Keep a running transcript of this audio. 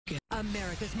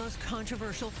America's most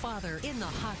controversial father in the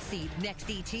hot seat next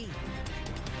E.T.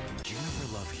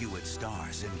 Jennifer Love Hewitt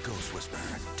stars in Ghost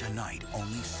Whisperer. Tonight,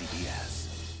 only CBS.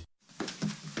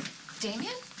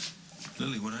 Damien?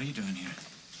 Lily, what are you doing here?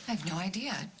 I have no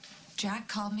idea. Jack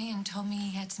called me and told me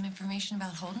he had some information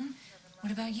about Holden.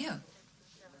 What about you?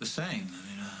 The same. I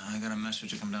mean, I got a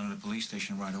message to come down to the police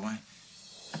station right away.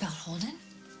 About Holden?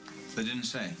 They didn't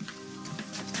say.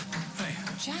 Hey.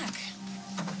 Jack,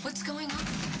 what's going on?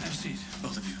 Have a seat,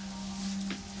 both of you.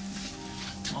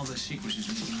 All this secrecy is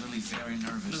making Lily very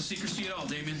nervous. No secrecy at all,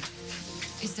 Damien.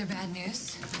 Is there bad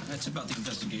news? That's about the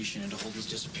investigation into Holden's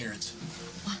disappearance.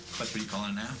 What? What are you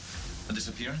calling it now? A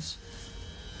disappearance?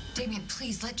 Damien,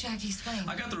 please, let Jack explain.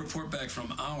 I got the report back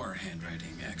from our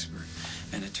handwriting expert,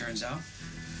 and it turns out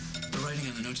the writing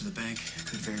on the note to the bank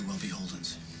could very well be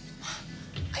Holden's.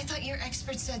 I thought your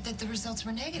expert said that the results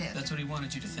were negative. That's what he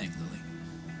wanted you to think, Lily.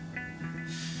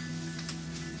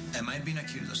 Am I being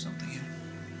accused of something here?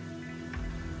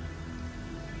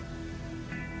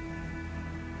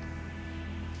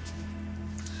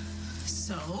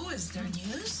 So, is there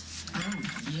news? Oh,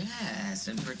 yes,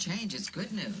 and for a change, it's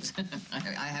good news. I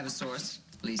have a source,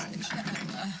 police station.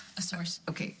 A source.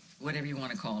 Okay, whatever you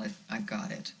want to call it, I've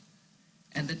got it.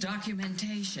 And the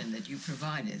documentation that you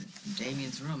provided in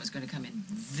Damien's room is going to come in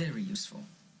very useful.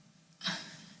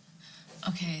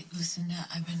 Okay, Lucinda,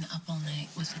 I've been up all night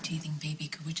with a teething baby.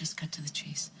 Could we just cut to the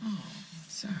chase? Oh,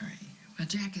 sorry. Well,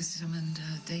 Jack has summoned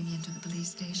Damien to the police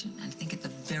station, and I think at the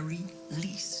very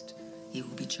least, he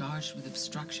will be charged with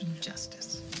obstruction of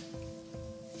justice.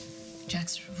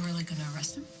 Jack's really gonna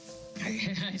arrest him?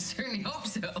 I certainly hope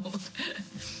so.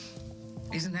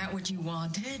 Isn't that what you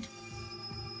wanted?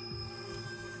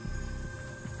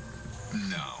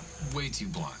 No, way too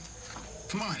blonde.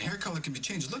 Come on, hair color can be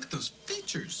changed. Look at those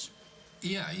features.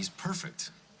 Yeah, he's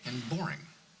perfect and boring.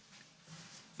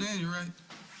 Yeah, you're right.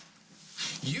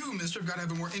 You, mister, have got to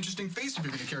have a more interesting face if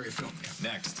you're going to carry a film.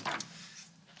 Yeah, next.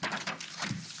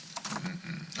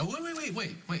 Oh,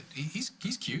 wait.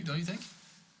 He's cute, don't you think?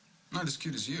 Not as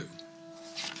cute as you.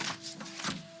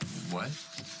 What?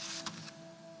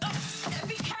 Oh,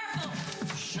 be careful!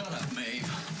 Shut up, Maeve.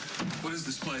 What is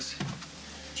this place?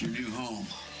 It's your new home.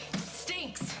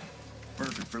 Stinks!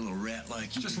 Perfect for a little rat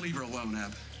like you. Just leave her alone,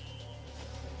 Ab.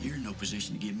 You're in no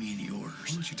position to give me any orders.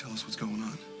 Why don't you tell us what's going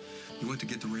on? You went to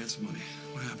get the ransom money.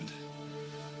 What happened?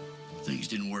 Things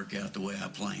didn't work out the way I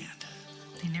planned.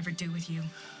 They never do with you.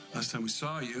 Last time we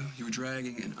saw you, you were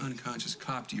dragging an unconscious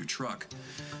cop to your truck.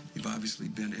 You've obviously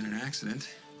been in an accident.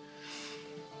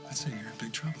 I'd say you're in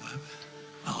big trouble, Ab.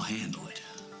 I'll handle it.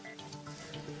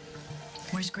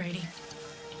 Where's Grady?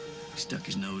 He stuck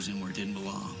his nose in where it didn't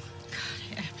belong.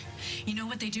 God, you know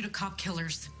what they do to cop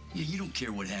killers? Yeah, you don't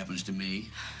care what happens to me.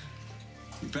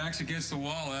 Your back's against the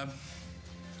wall, Ab.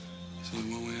 There's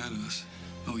only one way out of this.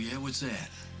 Oh, yeah? What's that?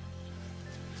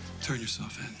 Turn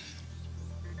yourself in.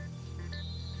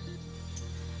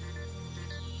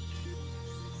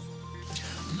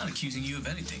 I'm not accusing you of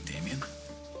anything, Damien.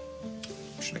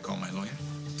 Should I call my lawyer?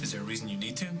 Is there a reason you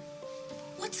need to?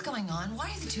 What's going on? Why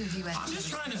are the two of you at I'm just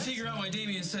trying to figure out why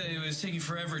Damien said it was taking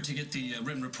forever to get the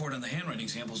written report on the handwriting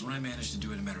samples when I managed to do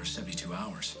it in a matter of 72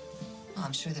 hours. Well,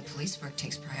 I'm sure the police work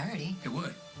takes priority. It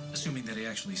would, assuming that he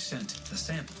actually sent the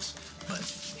samples. But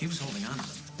he was holding on to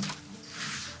them.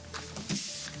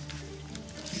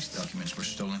 These documents were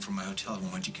stolen from my hotel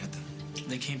room. Where'd you get them?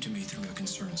 They came to me through a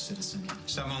concerned citizen.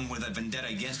 Someone with a vendetta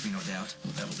against me, no doubt.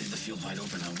 Well, that would leave the field wide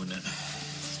open now, wouldn't it?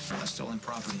 That's stolen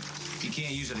property. You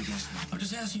can't use it against me. I'm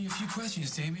just asking you a few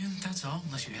questions, Damien. That's all,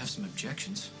 unless you have some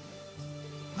objections.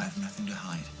 I have nothing to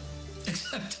hide.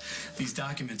 Except these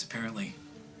documents, apparently.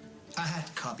 I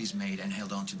had copies made and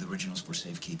held on to the originals for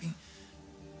safekeeping.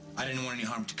 I didn't want any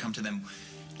harm to come to them.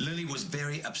 Lily was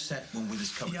very upset when we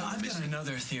discovered Yeah, they were I've got missing.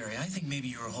 another theory. I think maybe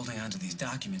you were holding on to these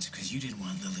documents because you didn't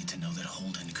want Lily to know that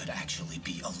Holden could actually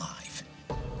be alive.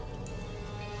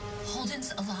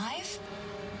 Holden's alive?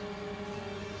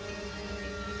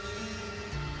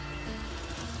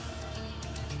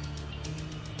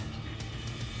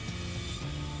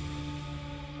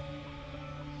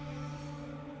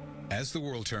 As the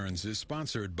World Turns is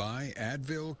sponsored by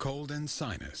Advil Cold and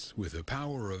Sinus with the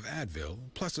power of Advil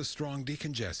plus a strong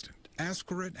decongestant. Ask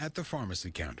for it at the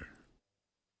pharmacy counter.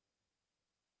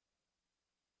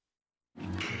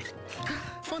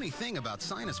 Funny thing about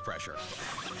sinus pressure.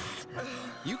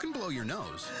 You can blow your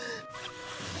nose,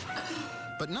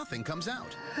 but nothing comes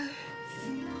out.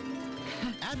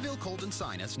 Advil Cold and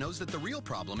Sinus knows that the real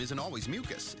problem isn't always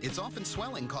mucus. It's often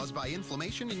swelling caused by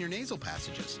inflammation in your nasal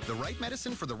passages. The right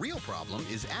medicine for the real problem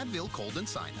is Advil Cold and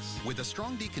Sinus, with a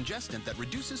strong decongestant that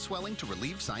reduces swelling to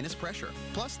relieve sinus pressure,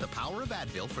 plus the power of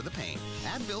Advil for the pain.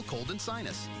 Advil Cold and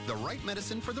Sinus, the right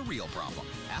medicine for the real problem.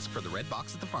 Ask for the red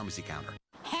box at the pharmacy counter.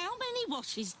 How many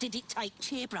washes did it take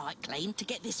Cheer Bright Clean to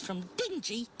get this from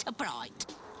dingy to bright?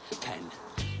 10.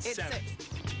 It's 7.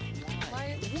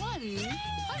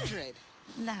 100.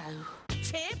 No.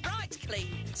 Cheer Bright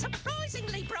Clean.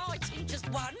 Surprisingly bright in just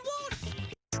one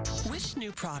wash. Which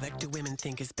new product do women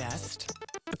think is best?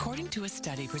 According to a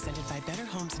study presented by Better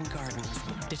Homes and Gardens,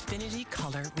 Definity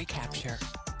Color Recapture.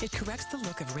 It corrects the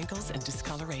look of wrinkles and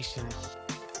discoloration.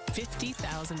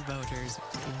 50,000 voters,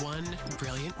 one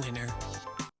brilliant winner.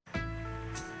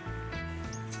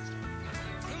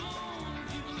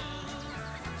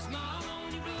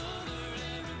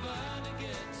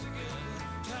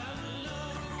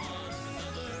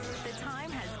 The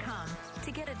time has come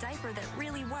to get a diaper that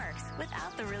really works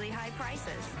without the really high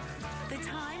prices. The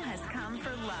time has come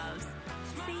for Loves.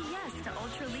 Say yes to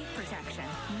Ultra Leak Protection.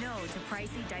 No to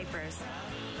pricey diapers.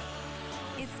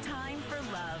 It's time for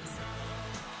Loves.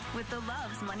 With the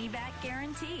Loves money-back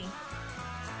guarantee.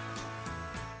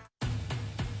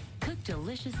 Cook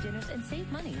delicious dinners and save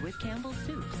money with Campbell's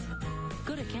Soups.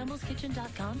 Go to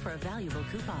campbellskitchen.com for a valuable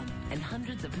coupon and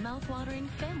hundreds of mouth-watering,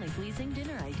 family-pleasing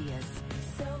dinner ideas.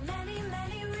 So many,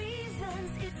 many reasons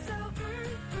it's so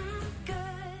good.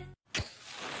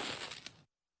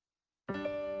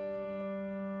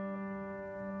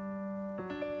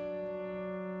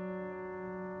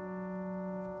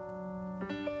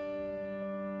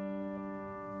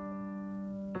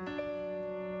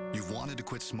 You've wanted to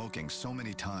quit smoking so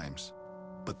many times,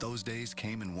 but those days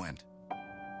came and went,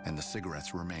 and the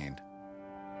cigarettes remained.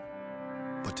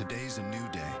 But today's a new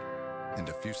day, and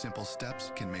a few simple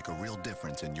steps can make a real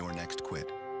difference in your next quit.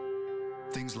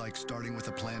 Things like starting with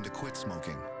a plan to quit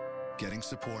smoking, getting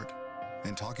support,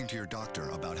 and talking to your doctor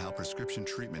about how prescription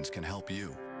treatments can help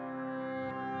you.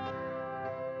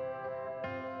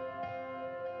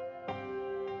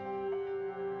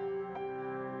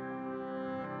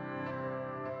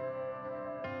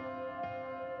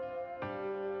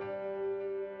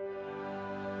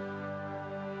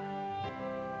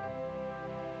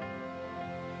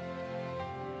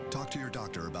 Talk to your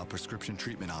doctor about prescription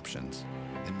treatment options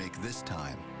and make this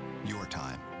time your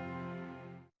time.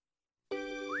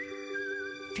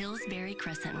 Pillsbury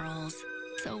crescent rolls.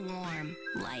 So warm,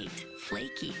 light,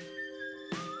 flaky.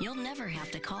 You'll never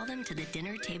have to call them to the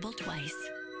dinner table twice.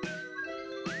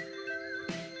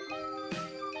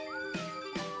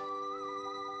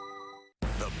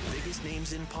 The biggest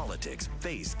names in politics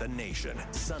face the nation.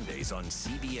 Sundays on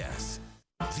CBS.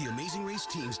 The Amazing Race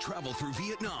teams travel through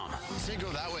Vietnam. Should go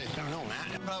that way. I don't know,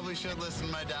 Matt. Probably should listen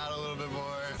to my dad a little bit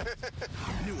more.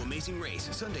 New Amazing Race,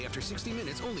 Sunday after 60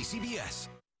 Minutes, only CBS.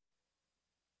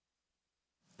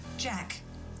 Jack,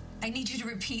 I need you to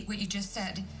repeat what you just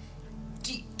said.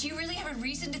 Do you really have a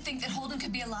reason to think that Holden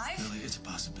could be alive? Really, it's a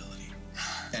possibility.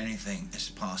 Anything is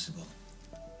possible.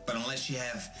 But unless you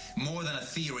have more than a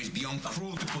theory, it's beyond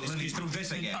cruel to put Lily through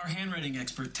this again. Our handwriting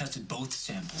expert tested both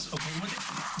samples.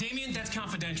 Okay, Damien, that's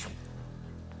confidential.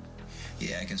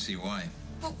 Yeah, I can see why.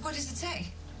 Well, what does it say?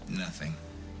 Nothing.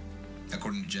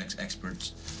 According to Jack's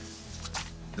experts,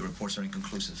 the reports are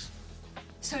inconclusive.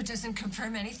 So it doesn't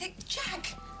confirm anything?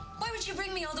 Jack, why would you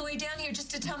bring me all the way down here just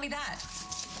to tell me that?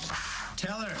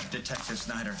 Tell her, Detective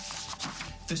Snyder.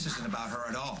 This isn't about her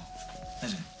at all,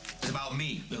 is it? It's about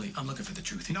me. Lily, I'm looking for the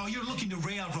truth here. No, you're looking to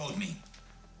railroad me.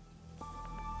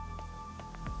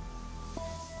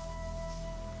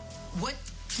 What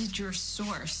did your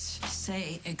source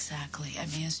say exactly? I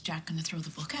mean, is Jack going to throw the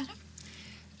book at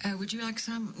him? Would you like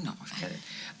some? No, forget it.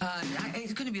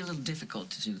 It's going to be a little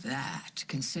difficult to do that,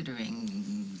 considering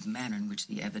the manner in which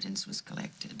the evidence was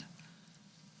collected.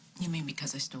 You mean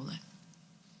because I stole it?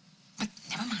 But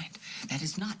never mind. That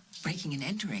is not breaking and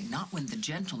entering, not when the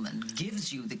gentleman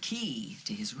gives you the key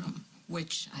to his room.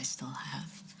 Which I still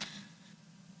have.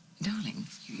 Darling,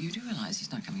 you do realize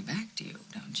he's not coming back to you,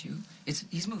 don't you?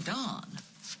 He's moved on.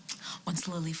 Once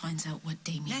Lily finds out what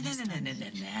Damien has done. No.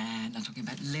 I'm not talking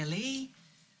about Lily.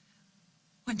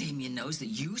 When Damien knows that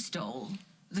you stole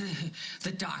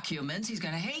the documents, he's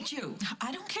going to hate you.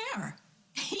 I don't care.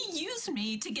 He used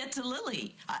me to get to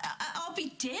Lily. I'll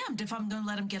be damned if I'm going to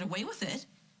let him get away with it.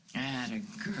 Atta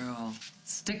girl.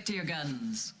 Stick to your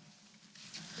guns.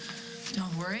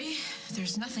 Don't worry.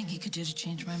 There's nothing he could do to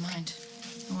change my mind.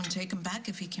 I wouldn't take him back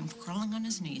if he came crawling on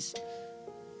his knees.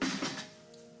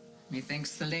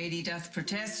 Methinks the lady doth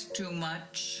protest too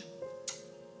much.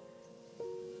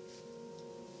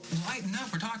 lighten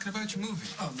up. We're talking about your movie.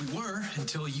 Oh, we were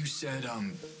until you said,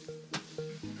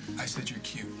 I said you're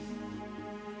cute.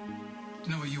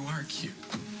 No, you are cute.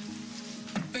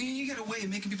 I mean, you get a way of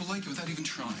making people like you without even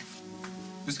trying.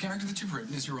 This character that you've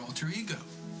written is your alter ego.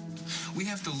 We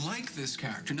have to like this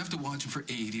character, enough to watch him for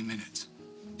 80 minutes.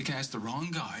 You cast the wrong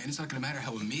guy, and it's not going to matter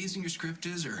how amazing your script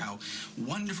is or how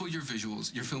wonderful your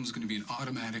visuals, your film is going to be an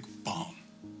automatic bomb.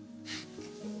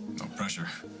 no pressure.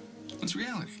 It's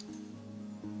reality.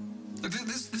 Look,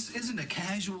 this isn't a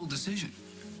casual decision.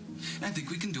 I think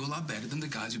we can do a lot better than the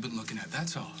guys we've been looking at,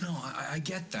 that's all. No, I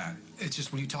get that. It's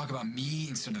just when you talk about me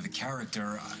instead of the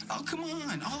character... Oh, come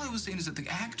on. All I was saying is that the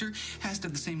actor has to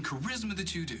have the same charisma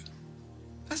that you do.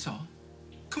 That's all.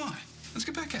 Come on. Let's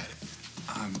get back at it.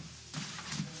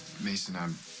 Mason,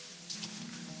 I'm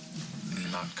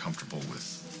not comfortable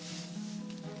with...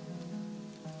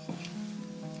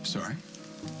 Sorry?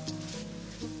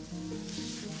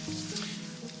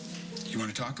 You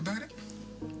want to talk about it?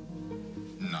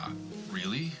 Not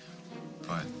really,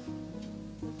 but...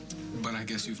 But I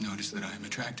guess you've noticed that I am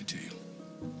attracted to you.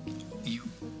 You...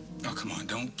 Oh, come on,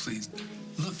 don't, please.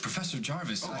 Look, Professor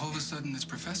Jarvis... Oh, all of a sudden it's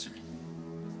Professor.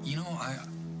 You know, I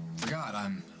forgot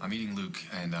I'm eating Luke,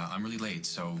 and I'm really late,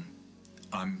 so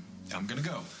I'm gonna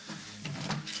go.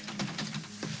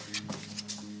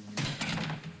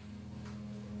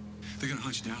 They're gonna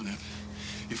hunt you down, Ed.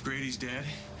 If Grady's dead,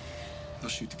 they'll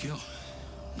shoot to kill.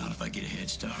 Not if I get a head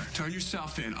start. Turn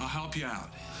yourself in. I'll help you out.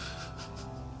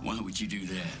 Why would you do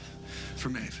that? For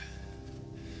Maeve.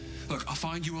 Look, I'll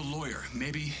find you a lawyer.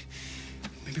 Maybe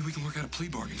we can work out a plea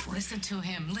bargain for you. Listen to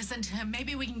him. Listen to him.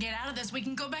 Maybe we can get out of this. We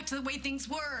can go back to the way things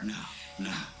were.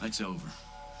 No, it's over.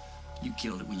 You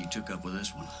killed it when you took up with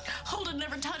this one. Holden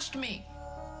never touched me.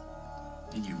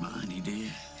 In your mind, he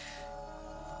did.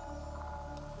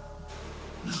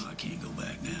 No, I can't go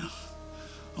back now.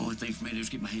 Only thing for me to do is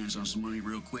get my hands on some money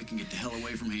real quick and get the hell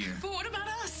away from here. But what about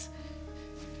us?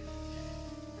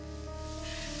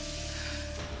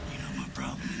 You know my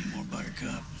problem anymore,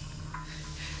 Buttercup.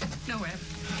 No, Ed.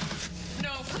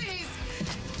 No, please.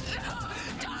 No,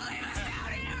 don't leave us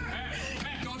out here.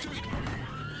 Hey, go to me.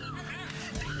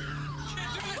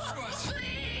 Can't do this to us.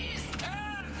 Please.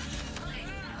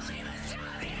 Please, leave us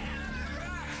out here.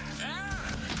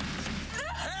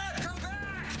 Ed, come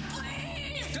back.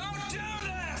 Please. Don't do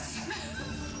this.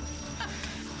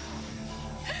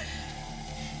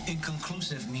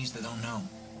 Inconclusive means they don't know.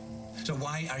 So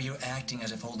why are you acting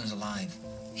as if Holden's alive?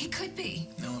 He could be.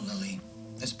 No, Lily.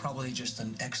 It's probably just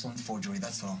an excellent forgery,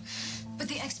 that's all. But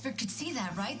the expert could see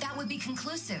that, right? That would be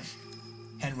conclusive.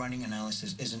 Handwriting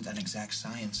analysis isn't an exact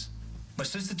science. But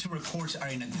since the two reports are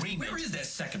in agreement... Where is that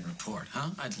second report,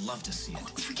 huh? I'd love to see it.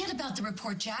 Oh, forget about the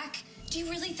report, Jack. Do you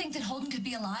really think that Holden could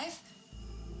be alive?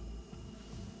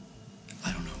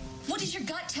 I don't know. What does your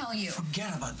gut tell you?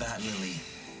 Forget about that, Lily.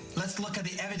 Let's look at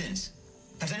the evidence.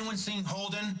 Has anyone seen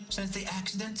Holden since the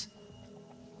accident?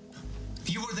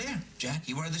 You were there, Jack.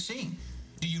 You were at the scene.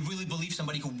 Do you really believe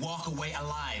somebody could walk away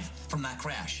alive from that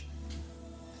crash?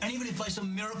 And even if by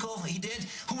some miracle he did,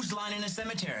 who's lying in a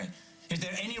cemetery? Is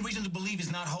there any reason to believe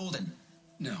it's not Holden?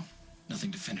 No, nothing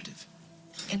definitive.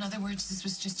 In other words, this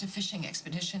was just a fishing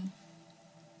expedition.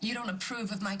 You don't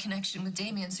approve of my connection with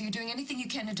Damien, so you're doing anything you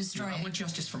can to destroy I it. want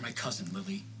justice for my cousin,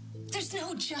 Lily. There's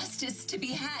no justice to be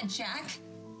had, Jack.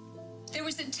 There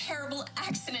was a terrible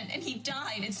accident and he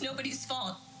died. It's nobody's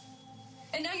fault.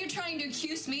 And now you're trying to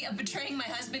accuse me of betraying my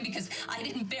husband because I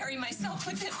didn't bury myself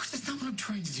with him. Of course, that's not what I'm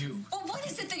trying to do. Well, what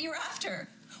is it that you're after?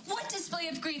 What display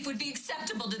of grief would be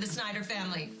acceptable to the Snyder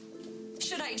family?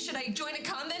 Should I join a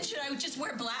convent? Should I just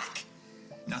wear black?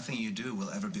 Nothing you do will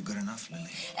ever be good enough,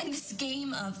 Lily. And this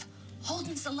game of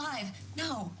Holden's alive.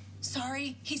 No,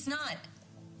 sorry, he's not.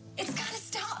 It's gotta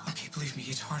stop. Okay, believe me,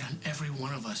 it's hard on every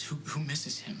one of us who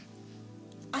misses him.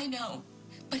 I know,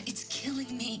 but it's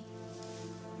killing me.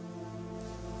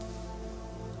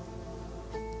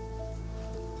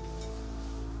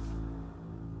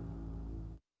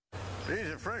 These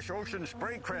are fresh ocean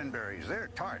spray cranberries. They're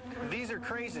tart. These are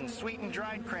craisins, sweetened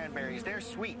dried cranberries. They're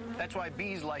sweet. That's why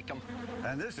bees like them.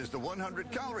 And this is the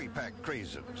 100-calorie pack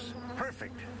craisins.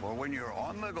 Perfect for when you're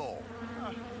on the go.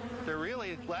 They're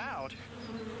really loud.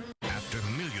 After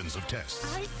millions of tests,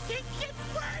 I think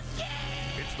it's working!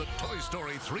 it's the Toy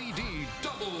Story 3D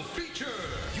double feature.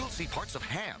 You'll see parts of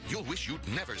Ham you'll wish you'd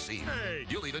never seen. Hey.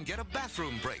 You'll even get a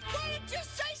bathroom break. Why didn't you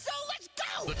say so? Let's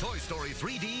go! The Toy Story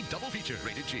 3D double feature,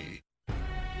 rated G.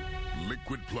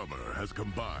 Liquid Plumber has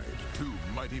combined two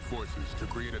mighty forces to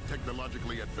create a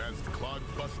technologically advanced clog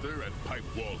buster and pipe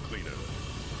wall cleaner.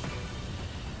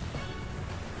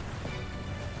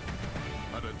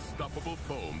 An unstoppable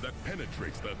foam that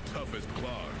penetrates the toughest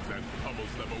clogs and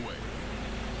pummels them away.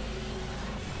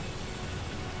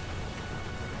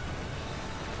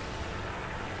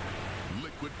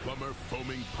 Liquid Plumber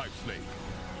Foaming Pipe Snake.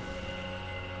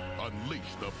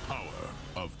 Unleash the power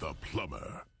of the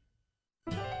plumber.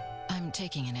 I'm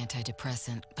taking an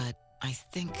antidepressant, but I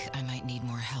think I might need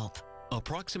more help.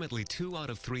 Approximately 2 out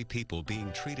of 3 people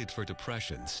being treated for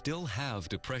depression still have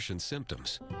depression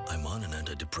symptoms. I'm on an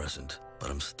antidepressant,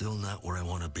 but I'm still not where I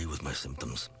want to be with my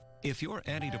symptoms. If your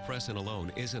antidepressant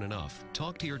alone isn't enough,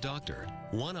 talk to your doctor.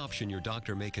 One option your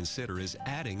doctor may consider is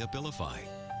adding Abilify.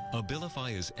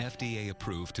 Abilify is FDA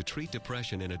approved to treat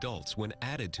depression in adults when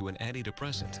added to an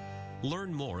antidepressant.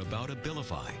 Learn more about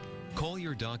Abilify. Call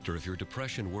your doctor if your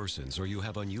depression worsens or you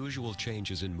have unusual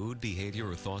changes in mood, behavior,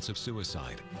 or thoughts of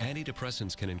suicide.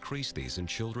 Antidepressants can increase these in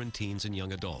children, teens, and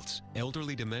young adults.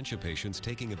 Elderly dementia patients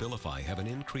taking Abilify have an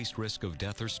increased risk of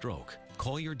death or stroke.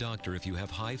 Call your doctor if you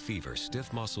have high fever,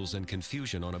 stiff muscles, and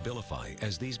confusion on Abilify,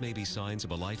 as these may be signs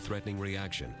of a life-threatening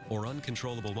reaction, or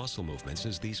uncontrollable muscle movements,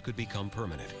 as these could become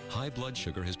permanent. High blood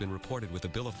sugar has been reported with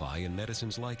Abilify and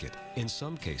medicines like it. In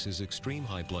some cases, extreme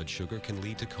high blood sugar can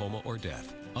lead to coma or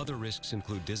death. Other risks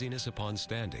include dizziness upon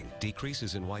standing,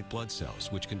 decreases in white blood cells,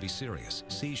 which can be serious,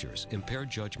 seizures, impaired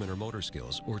judgment or motor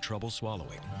skills, or trouble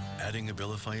swallowing. Adding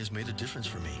Abilify has made a difference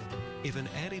for me. If an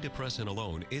antidepressant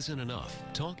alone isn't enough,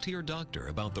 talk to your doctor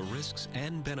about the risks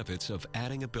and benefits of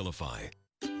adding Abilify.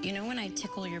 You know when I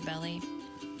tickle your belly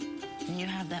and you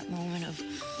have that moment of,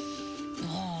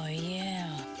 oh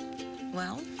yeah.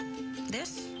 Well,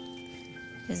 this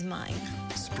is mine.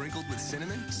 Sprinkled with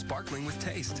cinnamon, sparkling with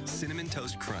taste. Cinnamon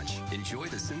Toast Crunch. Enjoy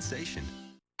the sensation.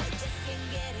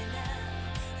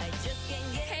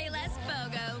 Payless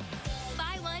BOGO.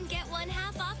 Buy one, get one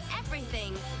half off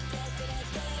everything.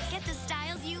 Get the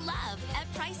styles you love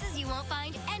at prices you won't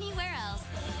find anywhere else.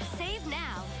 Save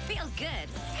now. Feel good.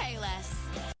 Payless.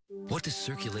 What does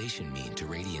circulation mean to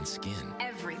radiant skin?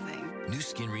 Everything. New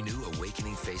Skin Renew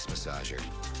Awakening Face Massager.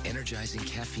 Energizing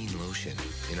caffeine lotion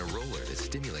in a roller that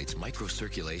stimulates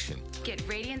microcirculation. Get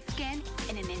radiant skin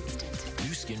in an instant.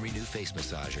 New Skin Renew Face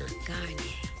Massager. Garnier.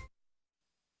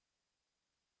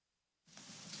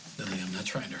 Lily, I'm not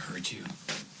trying to hurt you.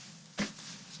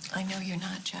 I know you're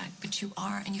not, Jack, but you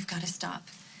are, and you've got to stop.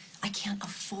 I can't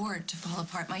afford to fall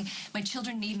apart. My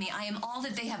children need me. I am all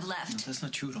that they have left. No, that's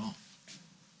not true at all.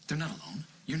 They're not alone.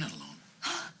 You're not alone.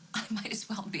 I might as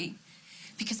well be.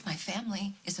 Because my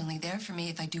family is only there for me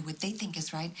if I do what they think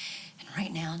is right. And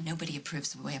right now, nobody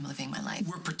approves of the way I'm living my life.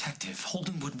 We're protective.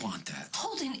 Holden would want that.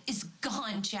 Holden is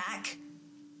gone, Jack.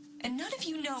 And none of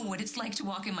you know what it's like to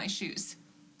walk in my shoes.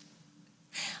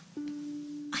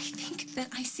 I think that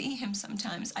I see him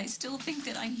sometimes. I still think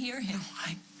that I hear him.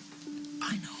 No,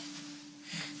 I know.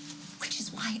 Which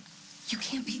is why you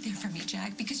can't be there for me,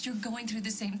 Jack, because you're going through the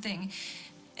same thing.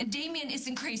 And Damien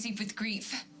isn't crazy with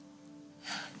grief.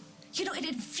 You know, it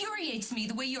infuriates me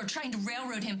the way you're trying to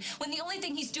railroad him when the only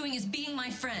thing he's doing is being my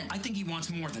friend. I think he wants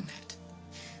more than that.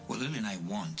 What Lily and I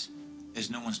want is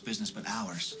no one's business but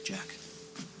ours, Jack.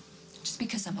 Just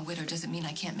because I'm a widow doesn't mean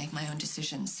I can't make my own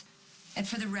decisions. And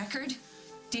for the record,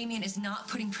 Damien is not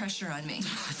putting pressure on me.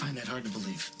 I find that hard to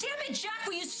believe. Damn it, Jack,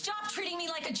 will you stop treating me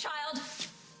like a child?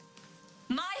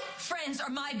 My friends are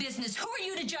my business. Who are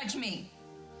you to judge me?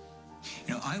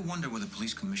 You know, I wonder what the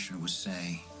police commissioner would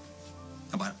say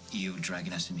about you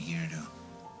dragging us in here to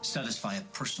satisfy a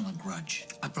personal grudge.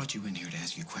 I brought you in here to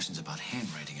ask you questions about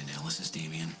handwriting analysis,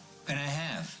 Damien. And I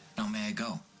have. Now may I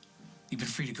go? You've been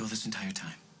free to go this entire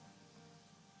time.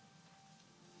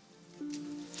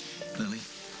 Lily?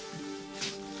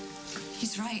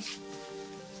 He's right.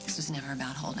 This was never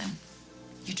about Holden.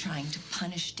 You're trying to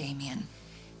punish Damien,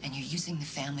 and you're using the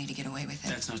family to get away with it.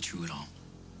 That's not true at all.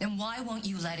 Then why won't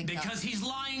you let it go? Because he's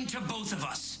lying to both of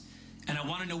us. And I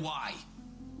want to know why.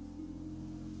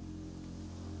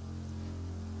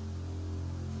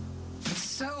 It's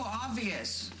so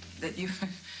obvious that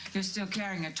you're still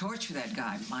carrying a torch for that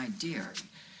guy, my dear.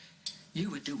 You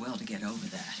would do well to get over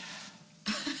that.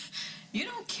 You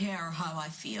don't care how I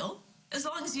feel. As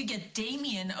long as you get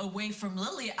Damien away from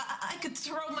Lily, I could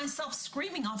throw myself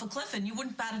screaming off a cliff and you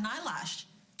wouldn't bat an eyelash.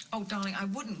 Oh, darling, I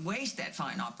wouldn't waste that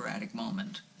fine operatic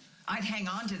moment. I'd hang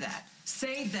on to that.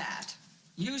 Save that.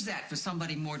 Use that for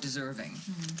somebody more deserving.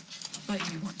 But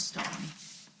you won't stop me.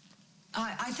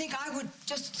 I think I would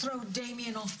just throw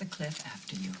Damien off the cliff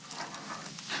after you.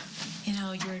 You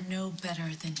know, you're no better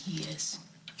than he is.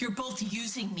 You're both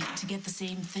using me to get the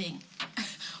same thing.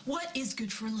 What is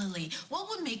good for Lily? What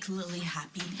would make Lily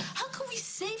happy? How can we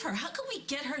save her? How can we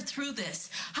get her through this?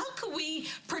 How can we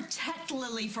protect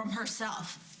Lily from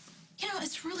herself? You know,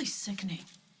 it's really sickening.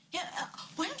 Yeah,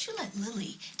 why don't you let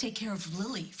Lily take care of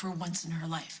Lily for once in her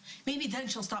life? Maybe then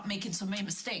she'll stop making so many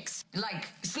mistakes. Like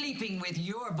sleeping with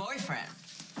your boyfriend.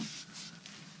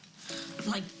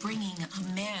 Like bringing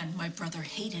a man my brother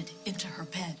hated into her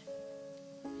bed.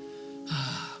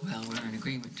 Well, we're in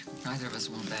agreement. Neither of us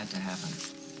want that to happen.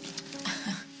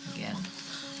 Again.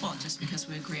 Well, just because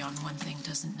we agree on one thing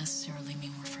doesn't necessarily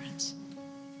mean we're friends.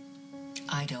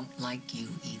 I don't like you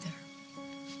either.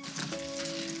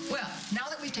 Well, now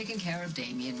that we've taken care of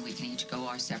Damien, we can each go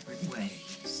our separate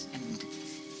ways. And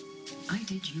I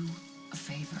did you a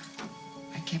favor.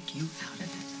 I kept you out of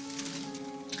it.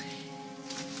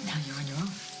 Now you're on your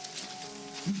own.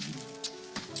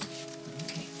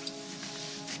 Okay.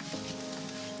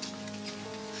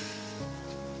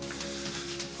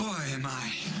 Boy, am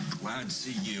I glad to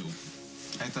see you.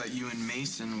 I thought you and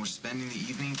Mason were spending the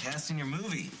evening casting your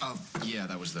movie. Oh, yeah,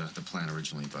 that was the plan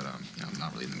originally, but you know, I'm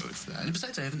not really in the mood for that. And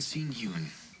besides, I haven't seen you in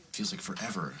feels like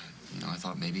forever. You know, I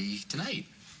thought maybe tonight.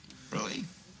 Really?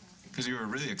 Because you were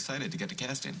really excited to get to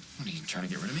casting. What, are you trying to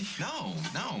get rid of me? No,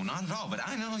 not at all, but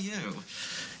I know you.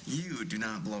 You do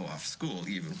not blow off school,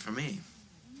 even for me.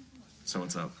 So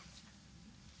what's up?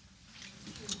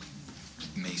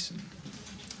 Mason.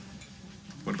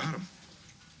 What about him?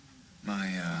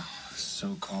 My,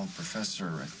 so-called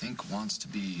professor, I think, wants to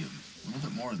be a little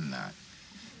bit more than that.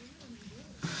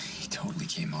 He totally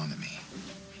came on to me.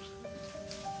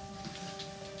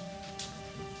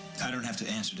 I don't have to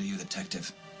answer to you,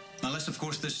 detective. Unless, of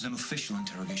course, this is an official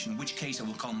interrogation, in which case I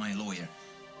will call my lawyer.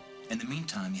 In the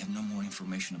meantime, you have no more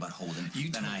information about Holden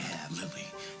than I have. Lily,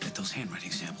 that those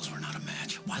handwriting samples were not a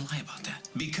match. Why lie about that?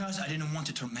 Because I didn't want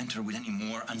to torment her with any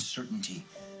more uncertainty.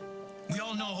 We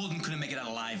all know Holden couldn't make it out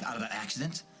alive out of that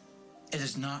accident. It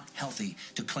is not healthy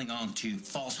to cling on to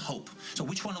false hope. So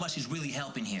which one of us is really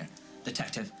helping here,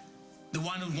 detective? The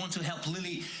one who wants to help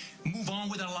Lily move on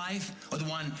with her life, or the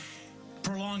one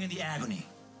prolonging the agony?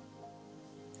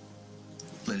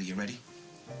 Lily, you ready?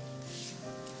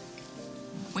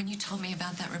 When you told me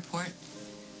about that report,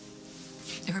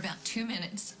 there were about 2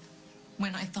 minutes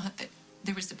when I thought that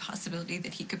there was a possibility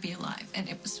that he could be alive, and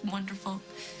it was wonderful.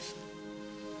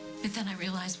 But then I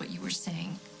realized what you were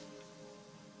saying.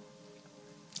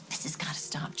 This has got to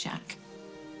stop, Jack.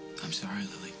 I'm sorry,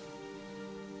 Lily.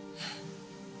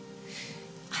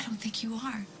 I don't think you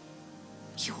are.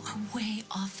 You are way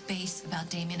off base about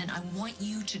Damien, and I want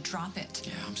you to drop it.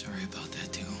 Yeah, I'm sorry about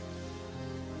that, too.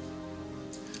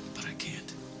 But I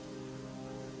can't.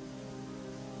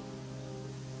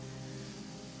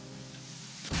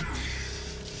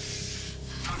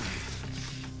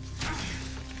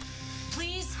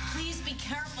 Please be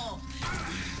careful.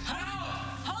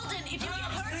 Holden, if you get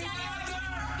hurt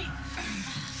down here,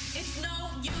 it's no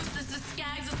use. This is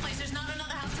Skaggs' place. There's not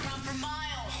another house around for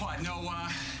miles. What,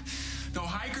 no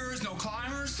hikers, no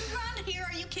climbers? Around here,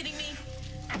 are you kidding me?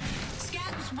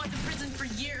 Skaggs went to prison for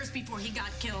years before he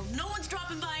got killed. No one's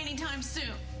dropping by anytime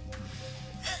soon.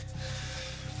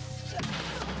 It's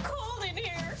cold in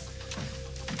here.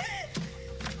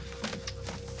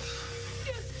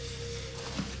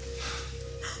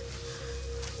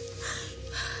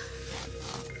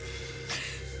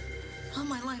 All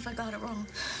my life, I got it wrong.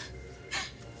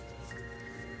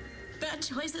 Bad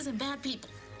choices and bad people.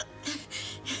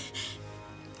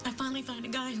 I finally found a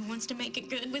guy who wants to make it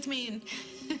good with me,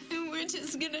 and we're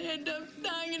just gonna end up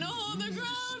dying in a hole in the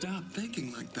ground. Stop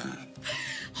thinking like that.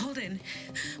 Holden,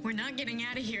 we're not getting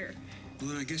out of here. Well,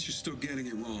 then I guess you're still getting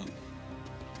it wrong.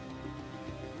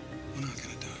 We're not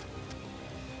gonna die.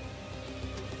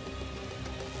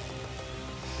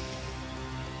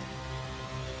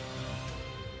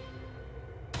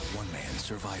 One man's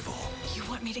survival. You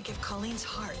want me to give Colleen's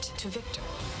heart to Victor?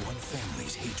 One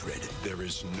family's hatred. There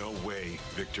is no way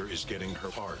Victor is getting her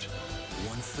heart.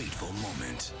 One fateful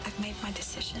moment. I've made my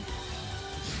decision.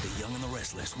 The Young and the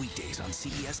Restless, weekdays on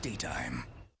CBS Daytime.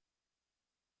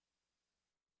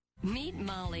 Meet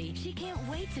Molly. She can't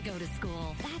wait to go to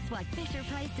school. That's why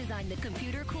Fisher-Price designed the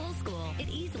Computer Cool School. It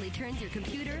easily turns your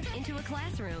computer into a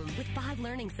classroom with 5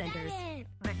 learning centers.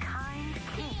 The kind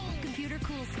cool. Computer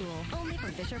Cool School, only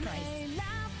from Fisher-Price.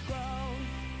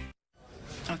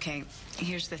 Okay,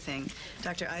 here's the thing.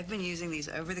 Doctor, I've been using these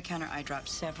over-the-counter eye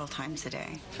drops several times a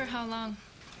day. For how long?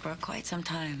 For quite some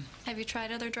time. Have you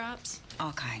tried other drops?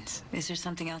 All kinds. Is there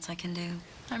something else I can do?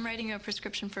 I'm writing you a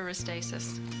prescription for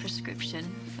Restasis. Prescription?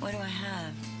 What do I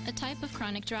have? A type of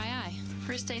chronic dry eye.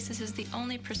 Restasis is the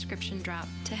only prescription drop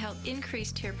to help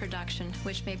increase tear production,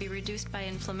 which may be reduced by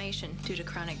inflammation due to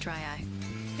chronic dry eye.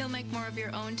 You'll make more of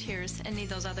your own tears and need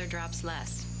those other drops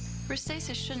less.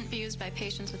 Restasis shouldn't be used by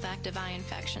patients with active eye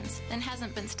infections and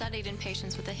hasn't been studied in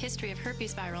patients with a history of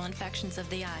herpes viral infections of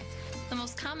the eye. The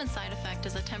most common side effect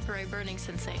is a temporary burning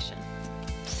sensation.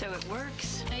 So it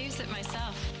works. I use it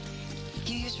myself.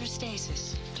 You use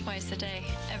Restasis? Twice a day,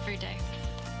 every day.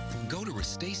 Go to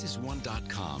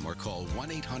Restasis1.com or call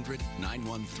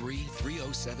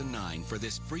 1-800-913-3079 for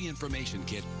this free information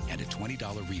kit and a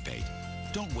 $20 rebate.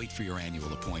 Don't wait for your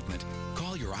annual appointment.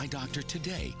 Call your eye doctor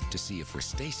today to see if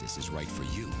Restasis is right for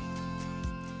you.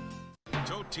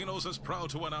 Totino's is proud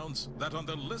to announce that on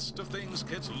the list of things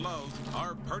kids love,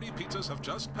 our party pizzas have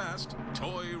just passed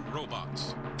toy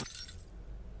robots.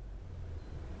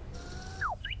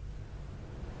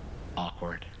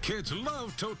 Awkward. Kids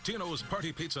love Totino's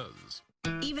party pizzas.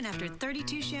 Even after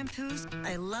 32 shampoos,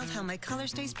 I love how my color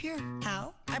stays pure.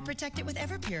 How? I protect it with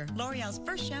Everpure, L'Oreal's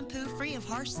first shampoo free of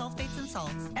harsh sulfates and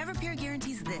salts. Everpure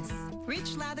guarantees this.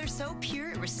 Rich lather so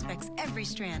pure it respects every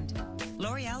strand.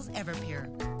 L'Oreal's Everpure.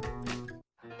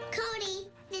 Cody,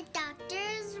 the doctor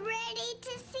is ready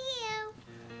to see you.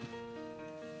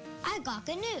 I got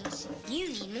good news. You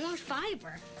need more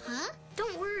fiber. Huh?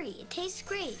 Don't worry, it tastes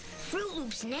great. Fruit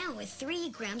Loops now with 3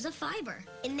 grams of fiber.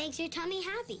 It makes your tummy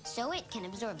happy, so it can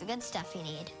absorb the good stuff you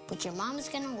need, which your mom is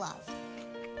gonna love.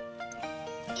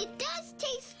 It does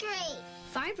taste great.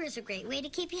 Fiber is a great way to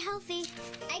keep you healthy.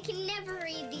 I can never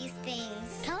read these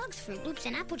things. Kellogg's Fruit Loops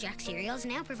and Applejack cereals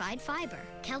now provide fiber.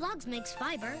 Kellogg's makes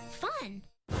fiber fun.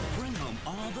 Bring home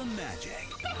all the magic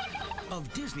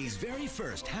of Disney's very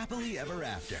first Happily Ever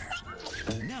After.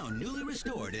 Now newly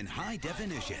restored in high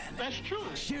definition. That's true.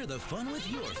 Share the fun with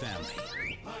your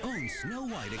family. Own Snow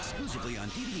White exclusively on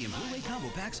DVD and Blu-ray combo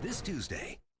packs this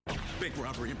Tuesday. Big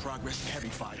robbery in progress. Heavy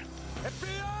fire.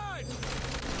 FBI!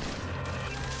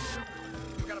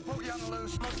 We got a bogey on the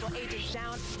loose. Multiple agents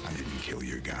down. I didn't kill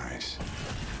your guys.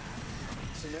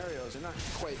 Scenarios are not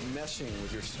quite meshing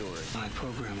with your story. My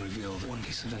program revealed one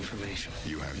piece of information.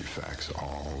 You have your facts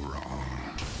all wrong.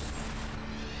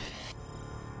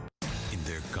 In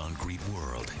their concrete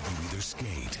world, you either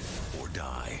skate or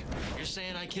die. You're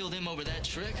saying I killed him over that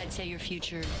trick? I'd say your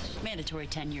future mandatory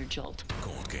 10-year jolt.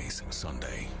 Cold Case,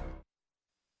 Sunday.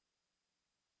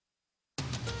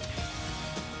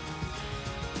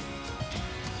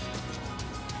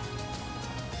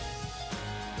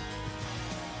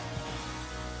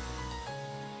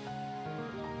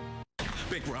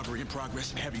 Big robbery in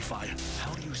progress. Heavy fire.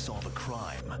 How do you solve a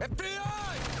crime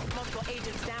FBI! Multiple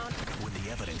agents down. when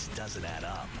the evidence doesn't add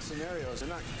up? Scenarios are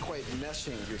not quite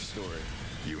meshing with your story.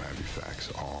 You have your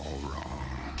facts all wrong.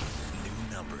 New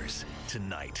numbers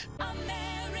tonight.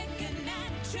 American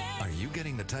Actress. Are you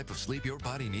getting the type of sleep your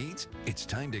body needs? It's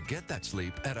time to get that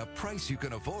sleep at a price you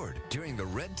can afford during the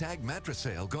Red Tag Mattress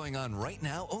Sale going on right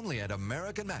now only at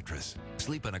American Mattress.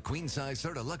 Sleep on a queen-size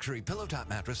Serta luxury pillow top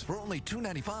mattress for only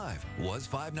 $295. Was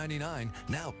 $599,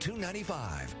 now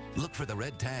 $295. Look for the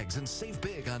red tags and save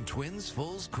big on twins,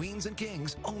 fulls, queens, and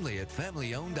kings only at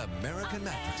family-owned American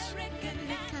Mattress.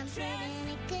 Comfort and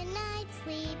a good night's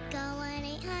sleep. Go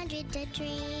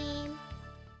 1-800-DREAM.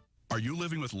 Are you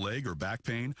living with leg or back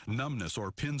pain, numbness,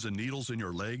 or pins and needles in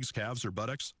your legs, calves, or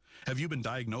buttocks? Have you been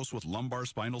diagnosed with lumbar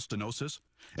spinal stenosis?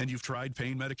 And you've tried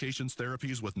pain medications,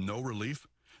 therapies with no relief?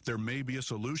 There may be a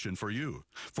solution for you.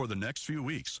 For the next few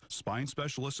weeks, spine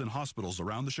specialists in hospitals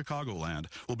around the Chicagoland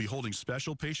will be holding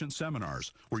special patient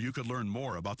seminars where you could learn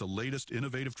more about the latest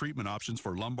innovative treatment options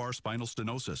for lumbar spinal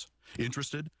stenosis.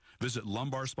 Interested? Visit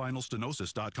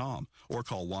lumbarspinalstenosis.com or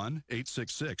call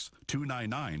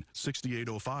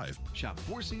 1-866-299-6805. Shop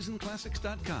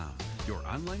FourSeasonClassics.com, your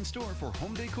online store for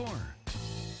home decor.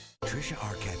 Trisha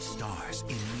Arquette stars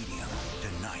in Medium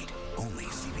tonight, only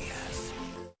CBS.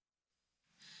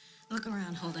 Look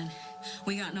around, Holden.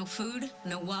 We got no food,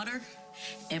 no water.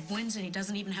 Ebb wins and he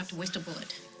doesn't even have to waste a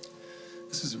bullet.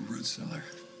 This is a root cellar.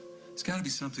 There's got to be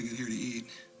something in here to eat.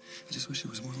 I just wish it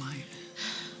was more light.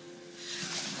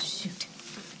 Shoot.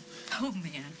 Oh,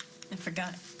 man. I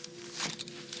forgot.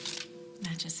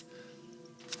 Matches.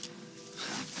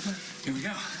 Here we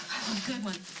go. Oh, good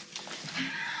one.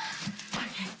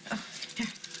 Okay. Oh, here.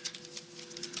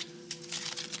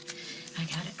 I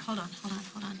got it. Hold on.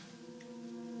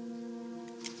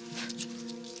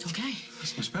 Okay.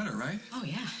 That's much better, right? Oh,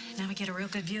 yeah. Now we get a real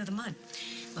good view of the mud.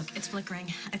 Look, it's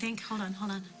flickering. I think, hold on.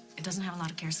 It doesn't have a lot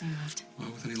of kerosene left.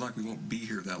 Well, with any luck, we won't be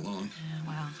here that long. Yeah,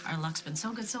 well, our luck's been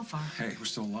so good so far. Hey, we're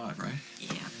still alive, right?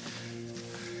 Yeah.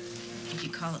 If you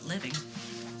call it living.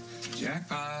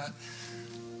 Jackpot.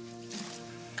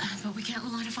 But we can't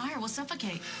light a fire. We'll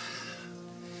suffocate.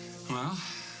 Well,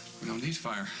 we don't need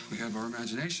fire. We have our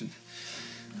imagination.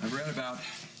 I've read about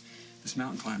This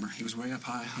mountain climber, he was way up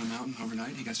high on a mountain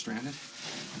overnight. He got stranded.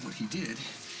 And what he did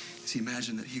is he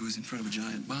imagined that he was in front of a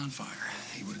giant bonfire.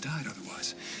 He would have died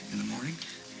otherwise. In the morning,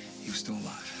 he was still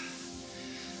alive.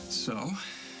 So,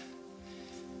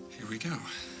 here we go.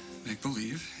 Make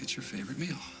believe it's your favorite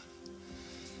meal.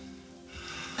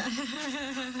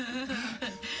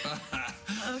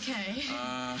 Okay.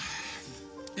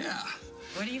 Yeah.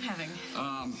 What are you having?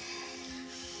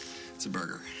 It's a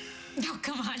burger. No,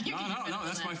 come on. You No,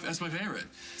 that's my favorite.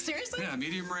 Seriously? Yeah,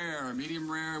 medium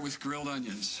rare with grilled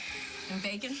onions. And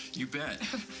bacon? You bet.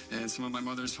 And some of my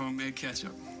mother's homemade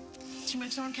ketchup. Did you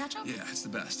make your own ketchup? Yeah, it's the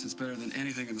best. It's better than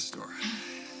anything in the store.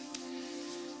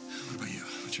 What about you?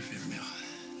 What's your favorite meal?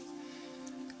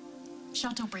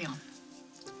 Chateaubriand.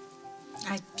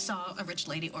 I saw a rich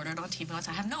lady order it on TV once.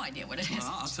 I have no idea what it is.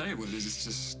 Well, I'll tell you what it is. It's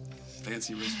just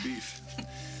fancy roast beef.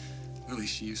 Lily,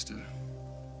 she used to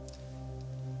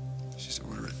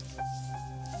order it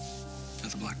at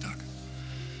the Black Duck.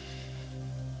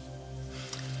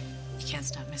 You can't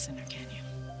stop missing her, can you?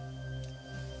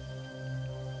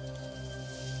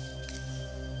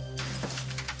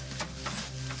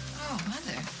 Oh,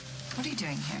 Mother. What are you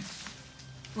doing here?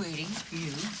 Waiting for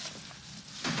you.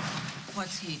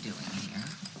 What's he doing here?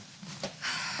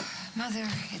 Mother,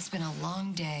 it's been a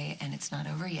long day, and it's not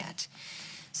over yet.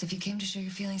 So if you came to share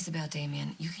your feelings about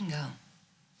Damien, you can go.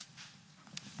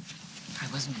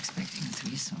 I wasn't expecting a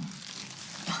threesome.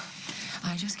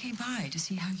 I just came by to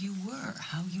see how you were,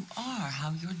 how you are,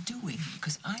 how you're doing,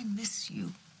 because I miss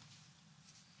you.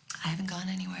 I haven't gone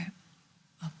anywhere.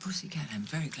 Oh, pussycat, I'm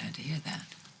very glad to hear that.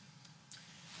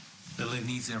 Lily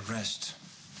needs a rest.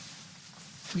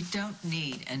 We don't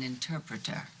need an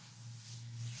interpreter.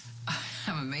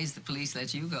 I'm amazed the police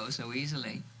let you go so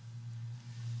easily.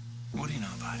 What do you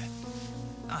know about it?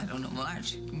 I don't know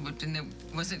much. But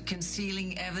was it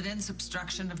concealing evidence,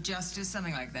 obstruction of justice,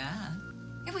 something like that?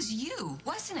 It was you,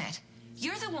 wasn't it?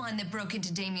 You're the one that broke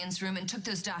into Damien's room and took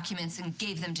those documents and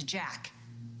gave them to Jack.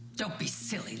 Don't be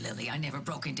silly, Lily. I never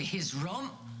broke into his room.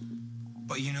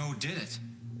 But you know who did it,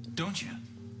 don't you?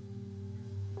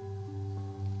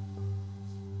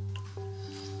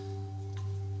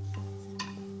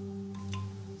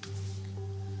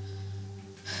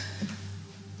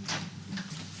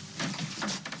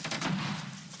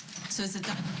 So is it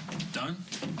done? Done?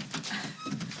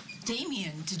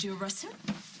 Damien, did you arrest him?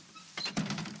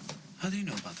 How do you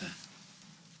know about that?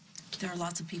 There are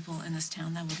lots of people in this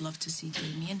town that would love to see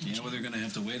Damien in Yeah, jail. well, they're going to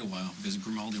have to wait a while because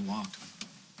Grimaldi walked.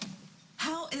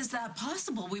 How is that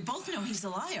possible? We both know he's a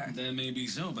liar. That may be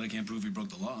so, but I can't prove he broke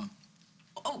the law.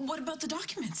 Oh, what about the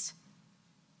documents?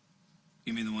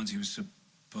 You mean the ones he was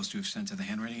supposed to have sent to the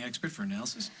handwriting expert for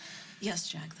analysis? Yes,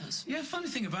 Jack, those. Yeah, funny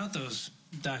thing about those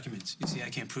documents. You see, I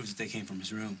can't prove that they came from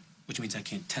his room, which means I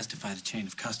can't testify to chain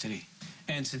of custody.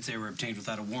 And since they were obtained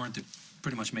without a warrant, that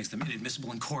pretty much makes them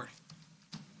inadmissible in court.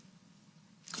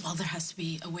 Well, there has to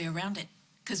be a way around it,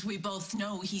 because we both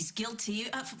know he's guilty.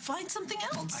 Find something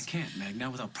else. I can't, Meg,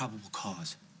 not without probable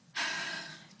cause.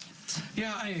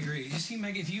 Yeah, I agree. You see,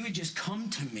 Meg, if you had just come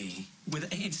to me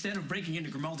instead of breaking into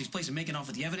Grimaldi's place and making off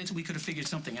with the evidence, we could have figured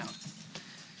something out.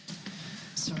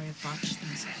 Sorry I botched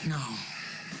things. No.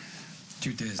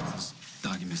 Truth is, those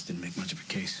documents didn't make much of a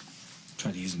case.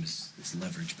 Tried to use them as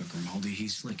leverage, but Grimaldi,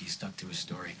 he's slick. He stuck to his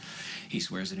story. He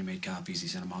swears that he made copies, he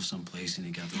sent them off someplace, and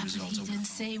he got the results but he didn't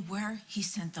say where he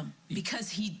sent them, because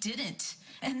he didn't.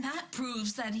 And that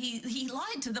proves that he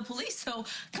lied to the police. So,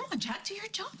 come on, Jack, do your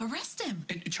job. Arrest him.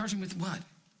 Charge him with what?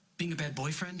 Being a bad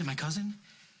boyfriend to my cousin?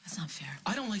 That's not fair.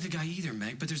 I don't like the guy either,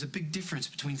 Meg, but there's a big difference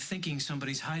between thinking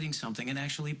somebody's hiding something and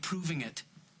actually proving it.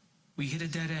 We hit a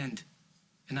dead end.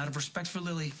 And out of respect for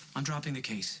Lily, I'm dropping the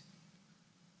case.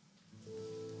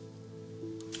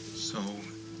 So,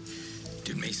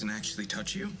 did Mason actually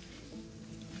touch you?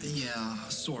 Yeah,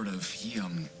 sort of. He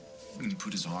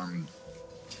put his arm,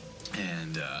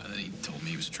 and then he told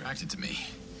me he was attracted to me.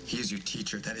 He is your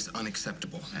teacher. That is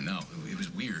unacceptable. I know. It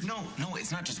was weird. No,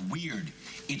 it's not just weird.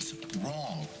 It's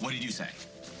wrong. What did you say?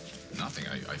 Nothing.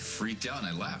 I freaked out and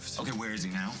I left. Okay, where is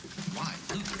he now? Why?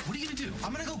 Luke, what are you gonna do?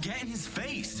 I'm gonna go get in his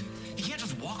face. He can't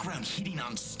just walk around hitting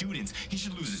on students. He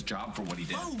should lose his job for what he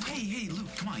did. Oh, hey,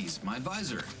 Luke, come on. He's my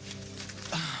advisor.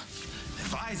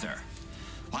 Advisor?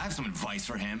 Well, I have some advice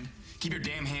for him. Keep your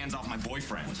damn hands off my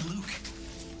boyfriend. Luke,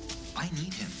 I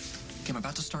need him. Okay, I'm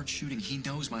about to start shooting. He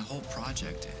knows my whole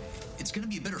project. It's gonna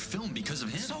be a better film because of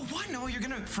him. So what? No, you're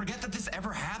gonna forget that this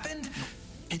ever happened? No,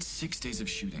 it's 6 days of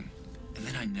shooting. And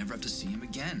then I never have to see him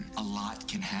again. A lot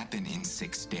can happen in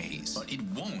 6 days. But it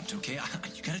won't, okay?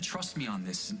 You gotta trust me on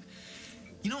this.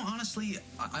 You know, honestly,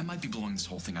 I might be blowing this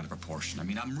whole thing out of proportion. I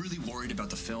mean, I'm really worried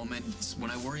about the film, and when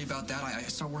I worry about that, I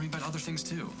start worrying about other things,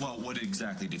 too. Well, what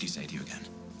exactly did he say to you again?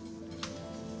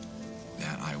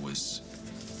 That I was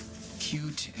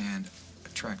cute and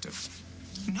attractive.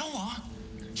 Noah,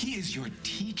 he is your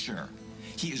teacher.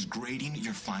 He is grading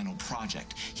your final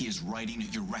project. He is writing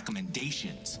your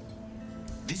recommendations.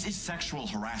 This is sexual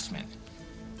harassment.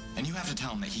 And you have to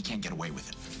tell him that he can't get away with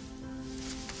it.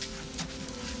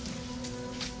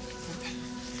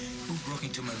 Who broke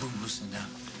into my room, Lucinda?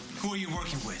 Who are you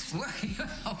working with?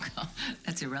 Oh, God,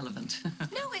 that's irrelevant.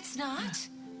 No, it's not.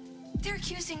 They're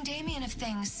accusing Damien of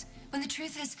things, when the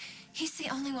truth is, he's the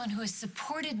only one who has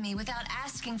supported me without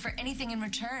asking for anything in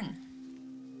return.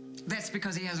 That's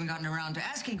because he hasn't gotten around to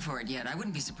asking for it yet. I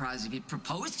wouldn't be surprised if he'd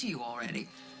proposed to you already.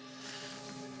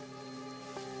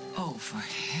 Oh, for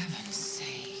heaven's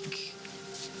sake.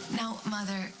 Now,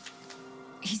 Mother,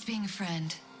 he's being a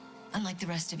friend, unlike the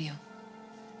rest of you.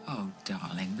 Oh,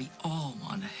 darling, we all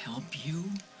want to help you.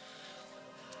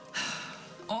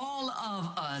 All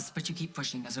of us, but you keep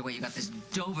pushing us away. You got this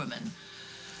Doberman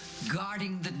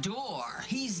guarding the door.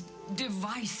 He's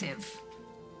divisive.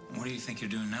 What do you think you're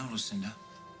doing now, Lucinda?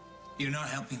 You're not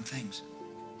helping things.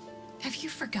 Have you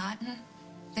forgotten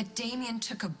that Damien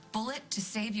took a bullet to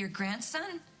save your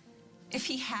grandson? If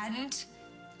he hadn't,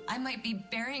 I might be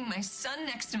burying my son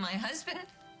next to my husband.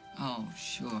 Oh,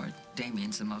 sure.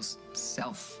 Damien's the most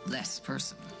selfless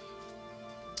person.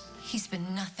 He's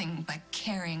been nothing but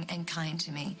caring and kind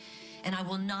to me, and I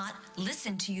will not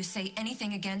listen to you say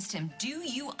anything against him. Do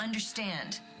you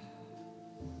understand?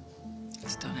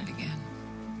 He's done it again.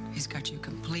 He's got you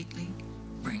completely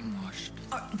brainwashed.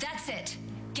 Oh, that's it.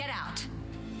 Get out.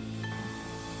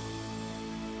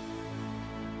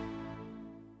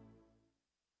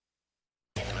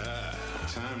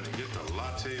 Time to get the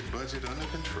latte budget under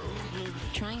control.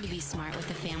 Trying to be smart with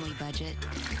the family budget?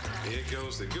 Here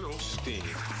goes the good old steam.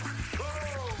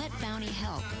 Let Bounty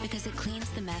help, because it cleans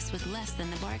the mess with less than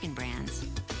the bargain brands.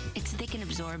 It's thick and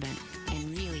absorbent,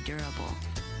 and really durable.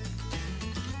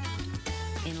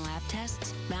 In lab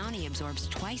tests, Bounty absorbs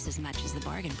twice as much as the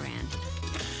bargain brand.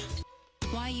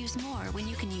 Why use more when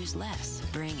you can use less?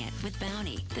 Bring it with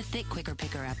Bounty, the thick, quicker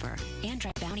picker-upper. And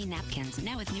try Bounty napkins,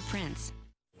 now with new prints.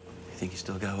 Think you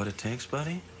still got what it takes,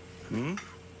 buddy?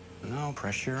 No,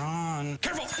 pressure on.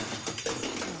 Careful!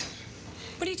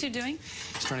 What are you two doing?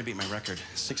 He's trying to beat my record.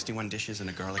 61 dishes in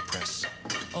a garlic press.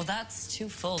 Oh, that's too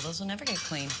full. Those will never get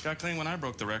clean. Got clean when I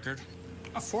broke the record.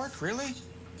 A fork, really?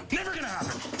 Never gonna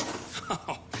happen!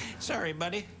 Oh, sorry,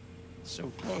 buddy.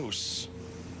 So close.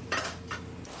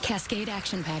 Cascade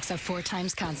Action Packs are 4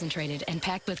 times concentrated and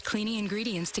packed with cleaning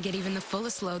ingredients to get even the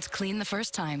fullest loads clean the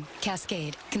first time.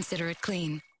 Cascade. Consider it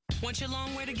clean. Want your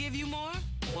long wear to give you more?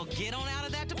 Well, get on out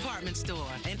of that department store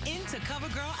and into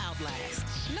CoverGirl Outlast.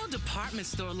 No department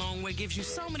store long wear gives you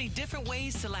so many different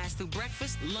ways to last through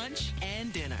breakfast, lunch,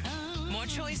 and dinner. More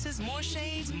choices, more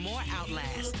shades, more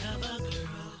Outlast.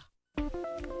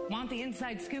 Want the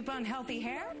inside scoop on healthy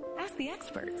hair? Ask the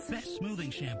experts. Best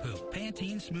smoothing shampoo,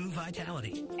 Pantene Smooth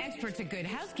Vitality. Experts at Good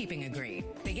Housekeeping agree.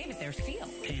 They gave it their seal.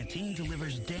 Pantene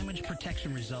delivers damage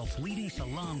protection results leading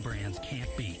salon brands can't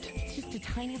beat. It's just a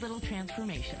tiny little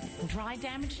transformation. Dry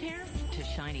damaged hair to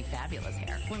shiny fabulous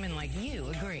hair. Women like you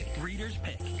agree. Reader's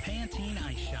pick, Pantene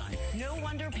Ice Shine. No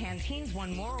wonder Pantene's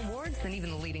won more awards than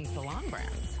even the leading salon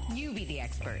brands. You be the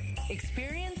expert.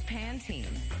 Experience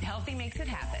Pantene. Healthy makes it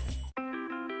happen.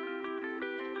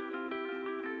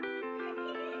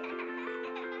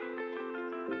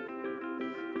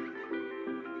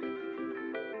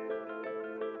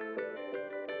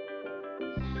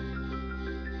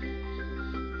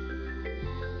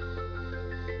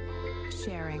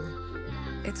 Sharing.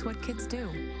 It's what kids do.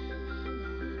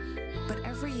 But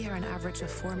every year, an average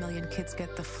of 4 million kids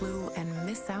get the flu and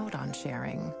miss out on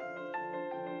sharing.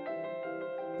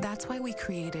 That's why we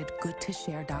created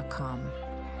goodtoshare.com.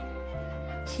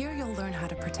 Here you'll learn how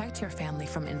to protect your family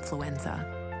from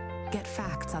influenza, get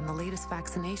facts on the latest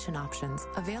vaccination options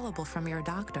available from your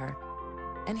doctor,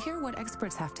 and hear what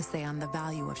experts have to say on the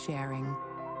value of sharing.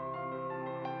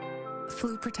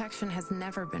 Flu protection has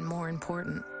never been more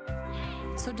important.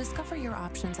 So discover your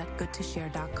options at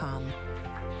goodtoshare.com.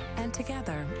 And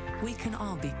together, we can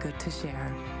all be good to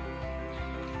share.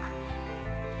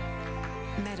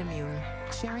 MedImmune,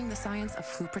 sharing the science of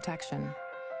flu protection.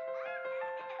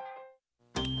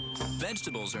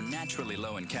 Vegetables are naturally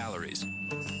low in calories.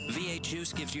 V8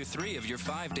 Juice gives you 3 of your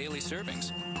 5 daily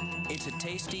servings. It's a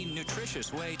tasty,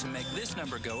 nutritious way to make this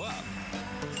number go up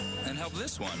and help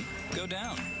this one go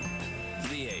down.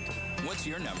 V8, what's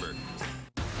your number?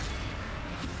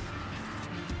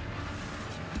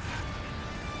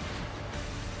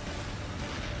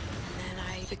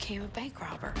 became a bank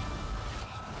robber.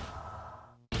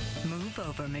 Move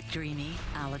over, McDreamy.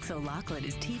 Alex O'Loughlin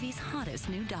is TV's hottest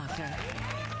new doctor.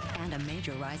 And a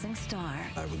major rising star.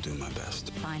 I will do my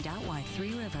best. Find out why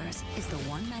Three Rivers is the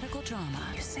one medical drama.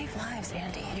 You save lives,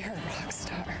 Andy. You're a rock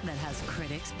star. That has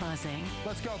critics buzzing.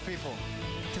 Let's go, people.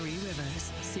 Three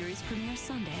Rivers. Series premiere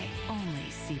Sunday. Only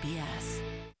CBS.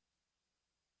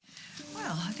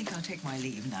 Well, I think I'll take my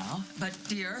leave now. But,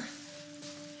 dear,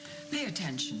 pay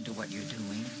attention to what you're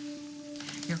doing.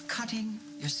 You're cutting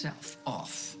yourself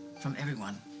off from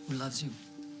everyone who loves you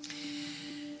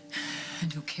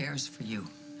and who cares for you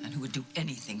and who would do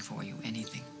anything for you,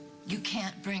 anything. You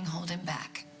can't bring Holden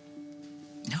back.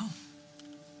 No.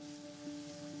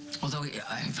 Although,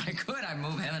 if I could, I'd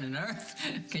move heaven and earth.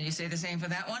 Can you say the same for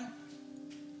that one?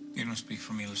 You don't speak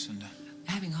for me, Lucinda.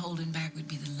 Having Holden back would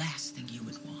be the last thing you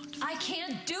would want. I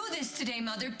can't do this today,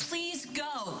 Mother. Please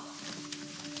go.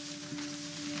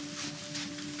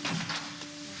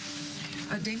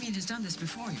 Damien has done this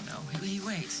before, you know. He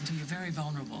waits until you're very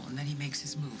vulnerable, and then he makes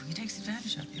his move. He takes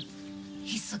advantage of you.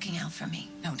 He's looking out for me.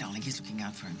 No, darling, he's looking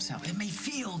out for himself. It may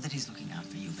feel that he's looking out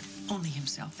for you, but only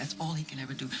himself. That's all he can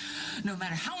ever do. No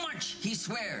matter how much he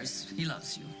swears he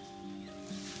loves you.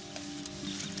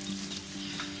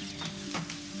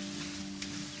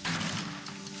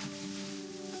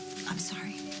 I'm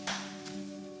sorry.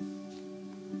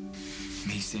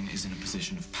 Mason is in a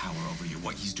position of power over you.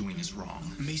 What he's doing is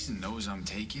wrong. Mason knows I'm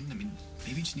taken. I mean,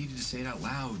 maybe you just needed to say it out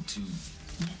loud to...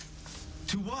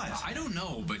 To what? I don't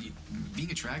know, but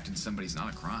being attracted to somebody's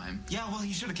not a crime. Yeah, well,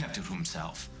 he should have kept it to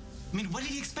himself. I mean, what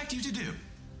did he expect you to do?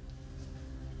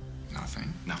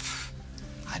 Nothing. No,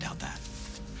 I doubt that.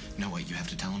 Noah, you have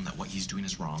to tell him that what he's doing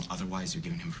is wrong. Otherwise, you're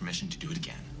giving him permission to do it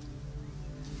again.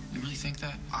 You really think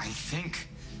that? I think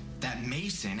that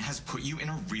Mason has put you in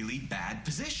a really bad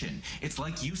position. It's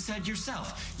like you said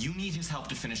yourself. You need his help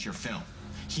to finish your film.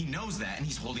 He knows that, and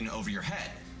he's holding it over your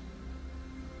head.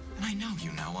 And I know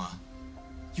you, Noah.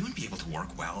 You wouldn't be able to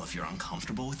work well if you're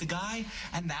uncomfortable with the guy,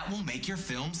 and that will make your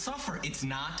film suffer. It's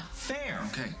not fair.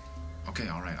 Okay,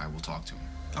 all right, I will talk to him.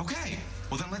 Okay,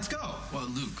 well then let's go. Well,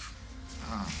 Luke,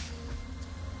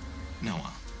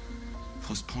 Noah,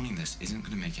 postponing this isn't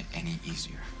going to make it any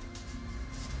easier.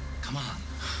 Come on.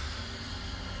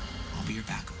 I'll be your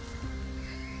backup.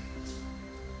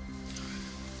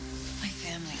 My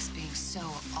family's being so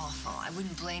awful. I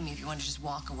wouldn't blame you if you wanted to just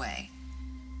walk away.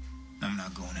 I'm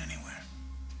not going anywhere.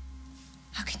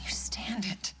 How can you stand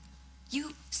it?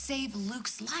 You saved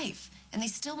Luke's life, and they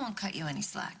still won't cut you any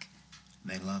slack.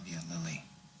 They love you, Lily.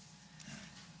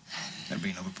 They're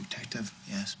being overprotective,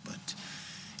 yes, but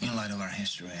in light of our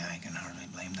history, I can hardly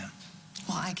blame them.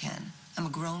 Well, I can. I'm a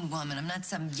grown woman. I'm not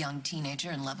some young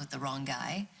teenager in love with the wrong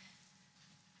guy.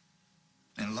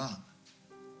 In love?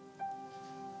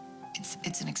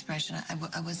 It's an expression.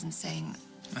 I wasn't saying...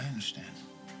 I understand.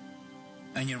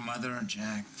 And your mother,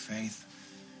 Jack, Faith,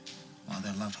 while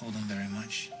they loved Holden very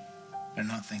much, they're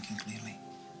not thinking clearly.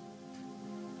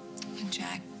 When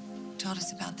Jack told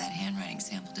us about that handwriting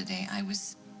sample today, I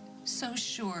was so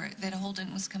sure that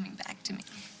Holden was coming back to me.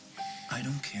 I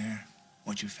don't care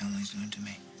what your family's doing to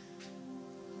me.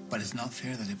 But it's not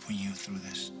fair that they're putting you through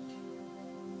this.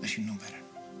 They should know better.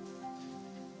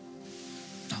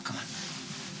 Now, come on.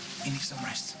 You need some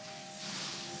rest.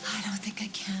 I don't think I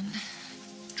can.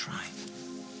 Try.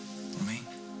 For me?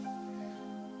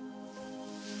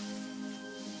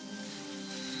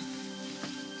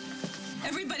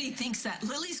 Everybody thinks that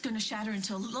Lily's going to shatter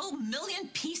into a little million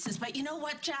pieces, but you know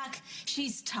what, Jack?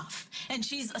 She's tough, and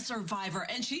she's a survivor,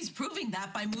 and she's proving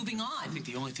that by moving on. I think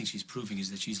the only thing she's proving is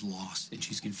that she's lost, and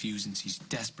she's confused, and she's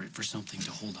desperate for something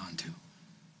to hold on to.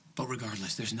 But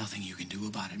regardless, there's nothing you can do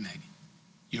about it, Meg.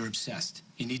 You're obsessed.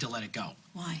 You need to let it go.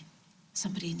 Why?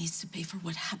 Somebody needs to pay for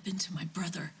what happened to my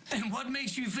brother. And what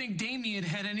makes you think Damien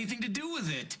had anything to do with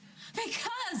it?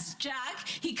 Because, Jack,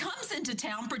 he comes into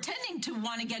town pretending to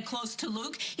want to get close to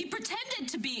Luke. He pretended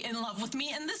to be in love with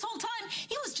me, and this whole time,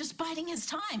 he was just biding his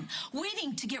time,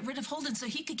 waiting to get rid of Holden so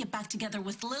he could get back together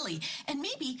with Lily. And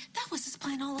maybe that was his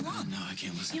plan all along. No, I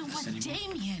can't listen You know to this what, anymore.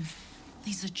 Damien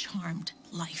leads a charmed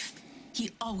life. He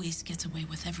always gets away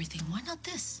with everything. Why not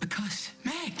this? Because,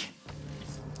 Meg,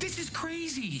 this is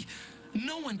crazy.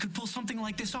 No one could pull something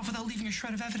like this off without leaving a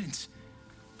shred of evidence.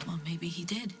 Well, maybe he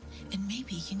did. And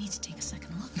maybe you need to take a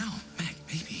second look. No, Meg,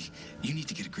 maybe you need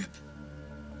to get a grip.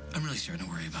 I'm really starting to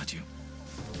worry about you.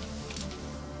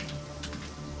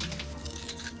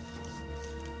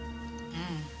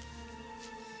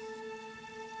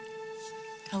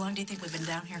 How long do you think we've been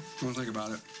down here? Don't think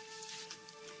about it.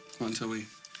 Until we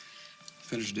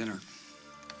finish dinner.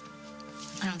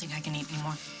 I don't think I can eat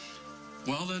anymore.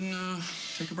 Well, then,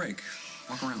 take a break,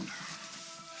 walk around.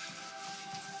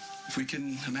 If we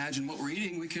can imagine what we're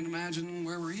eating, we can imagine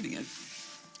where we're eating it.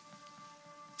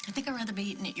 I think I'd rather be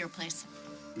eating at your place.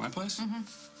 My place?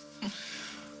 Mm-hmm.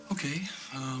 Okay,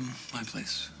 my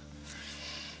place.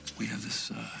 We have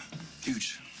this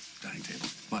huge dining table,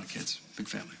 a lot of kids, big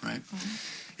family, right? Mm-hmm.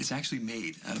 It's actually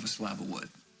made out of a slab of wood.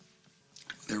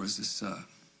 There was this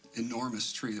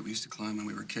enormous tree that we used to climb when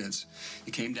we were kids.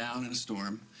 It came down in a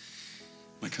storm.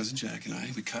 My cousin Jack and I,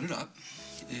 we cut it up,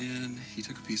 and he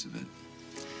took a piece of it,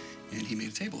 and he made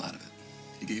a table out of it.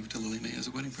 He gave it to Lily Mae as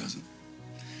a wedding present.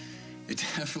 It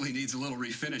definitely needs a little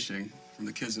refinishing from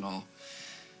the kids and all,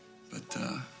 but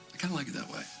I kind of like it that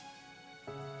way.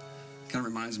 Kind of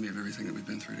reminds me of everything that we've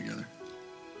been through together.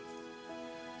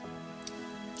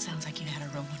 Sounds like you had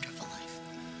a real wonderful life.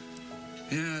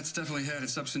 Yeah, it's definitely had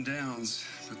its ups and downs,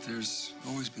 but there's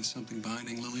always been something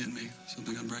binding Lily and me,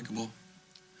 something unbreakable.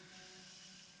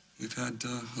 We've had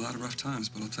a lot of rough times,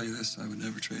 but I'll tell you this, I would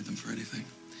never trade them for anything.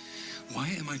 Why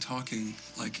am I talking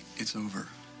like it's over?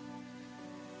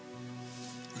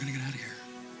 We're gonna get out of here.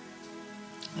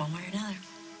 One way or another.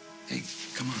 Hey,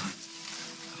 come on.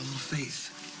 Have a little faith.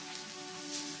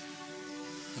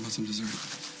 How about some dessert?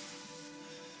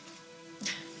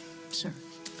 Sure.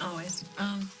 Always.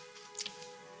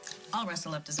 I'll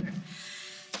wrestle up dessert.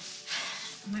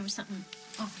 Maybe something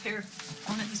over here,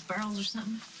 one of these barrels or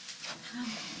something.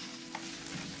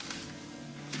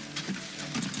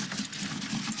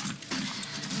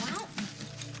 Well,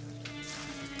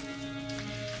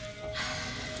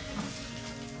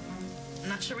 I'm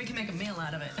not sure we can make a meal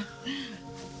out of it.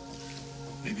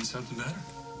 Maybe something better.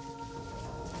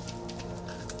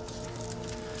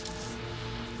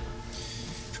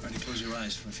 Try to close your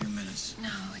eyes for a few minutes. No,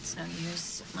 it's no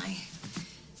use. My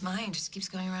mind just keeps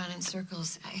going around in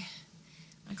circles. When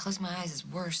I close my eyes, it's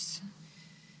worse.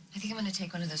 I think I'm going to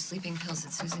take one of those sleeping pills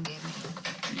that Susan gave me.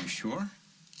 Are you sure?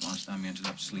 Last time you ended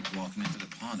up sleepwalking into the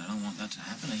pond. I don't want that to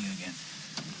happen to you again.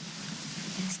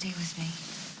 Then stay with me.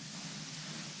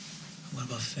 What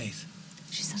about Faith?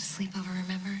 She's at a sleepover,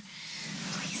 remember?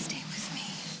 Please stay with me.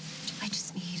 I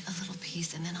just need a little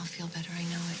peace, and then I'll feel better. I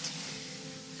know it.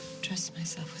 Trust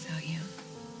myself without you.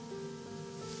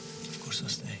 Of course I'll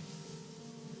stay.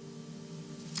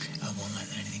 I won't let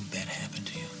anything bad happen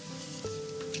to you.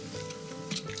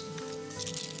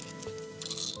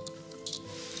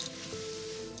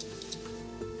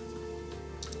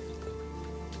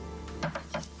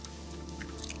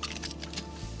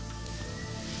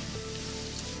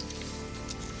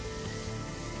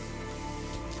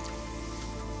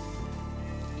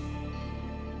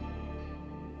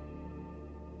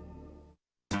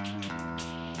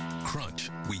 Crunch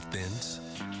wheat thins.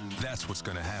 That's what's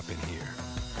going to happen here.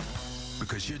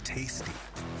 Because you're tasty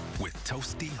with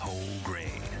toasty whole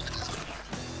grain.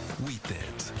 Wheat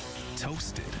thins.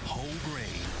 Toasted whole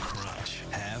grain crunch.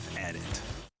 Have at it.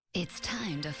 It's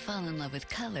time to fall in love with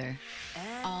color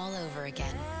all over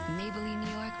again. Maybelline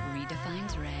New York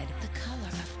redefines red, the color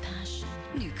of passion.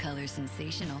 New color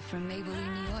sensational from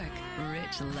Maybelline New York.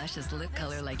 Rich, luscious lip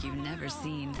color like you've never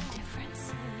seen. The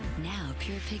difference. Now,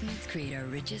 pure pigments create our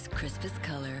richest, crispest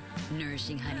color.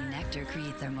 Nourishing honey nectar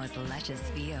creates our most luscious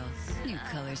feel. New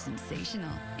color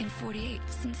sensational in 48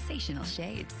 sensational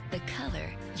shades. The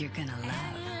color you're gonna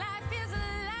love. Maybe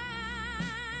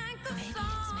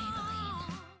it's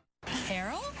Maybelline.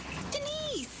 Carol?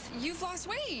 Denise! You've lost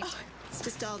weight. Oh, it's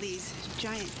just all these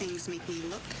giant things make me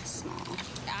look small.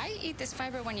 I eat this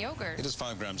Fiber One yogurt. It is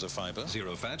 5 grams of fiber,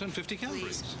 0 fat, and 50 calories.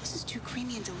 Please, this is too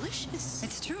creamy and delicious.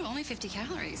 It's true, only 50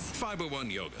 calories. Fiber One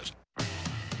yogurt.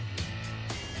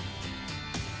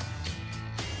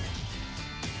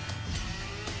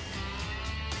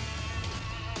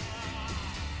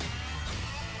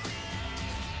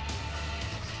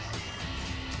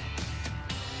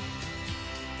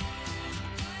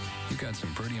 You got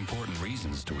some pretty important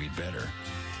reasons to eat better.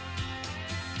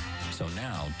 So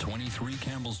now, 23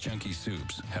 Campbell's Chunky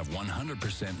Soups have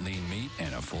 100% lean meat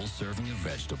and a full serving of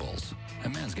vegetables. A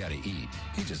man's got to eat.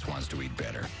 He just wants to eat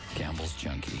better. Campbell's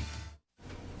Chunky.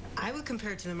 I would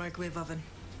compare it to the microwave oven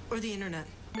or the internet.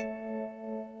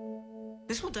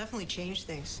 This will definitely change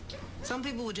things. Some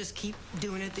people will just keep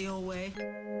doing it the old way.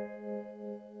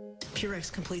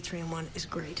 Purex Complete 3-in-1 is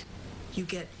great. You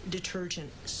get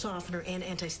detergent, softener, and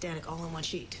anti-static all in one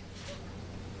sheet.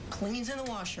 Cleans in the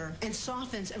washer and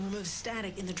softens and removes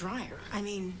static in the dryer. I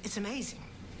mean, it's amazing.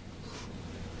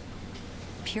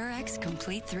 Purex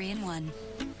Complete 3-in-1.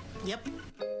 Yep.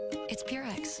 It's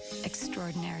Purex.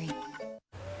 Extraordinary.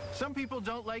 Some people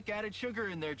don't like added sugar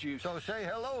in their juice. So say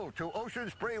hello to Ocean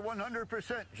Spray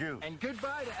 100% juice. And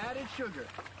goodbye to added sugar.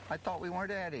 I thought we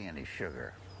weren't adding any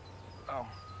sugar. Oh.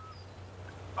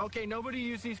 Okay, nobody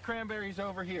use these cranberries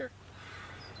over here.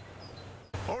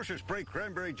 Ocean Spray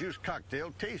Cranberry Juice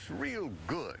Cocktail tastes real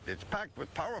good. It's packed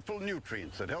with powerful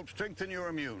nutrients that help strengthen your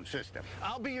immune system.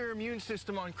 I'll be your immune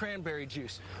system on cranberry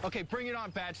juice. Okay, bring it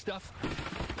on, bad stuff.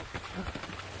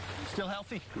 Still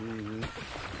healthy? Mm-hmm.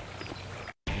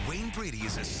 Wayne Brady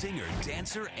is a singer,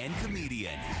 dancer, and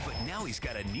comedian. But now he's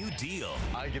got a new deal.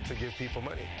 I get to give people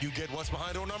money. You get what's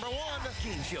behind door number one.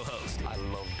 Game show host. I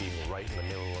love being right in the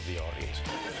middle of the audience.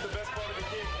 This is the best part of the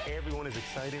gig. Everyone is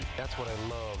excited. That's what I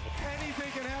love.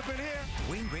 Anything can happen here.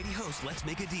 Wayne Brady hosts Let's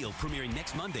Make a Deal, premiering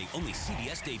next Monday, only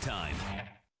CBS Daytime.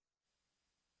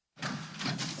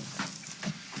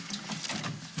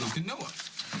 Luke and Noah.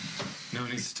 Noah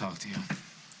needs to talk to you.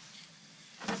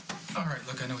 All right,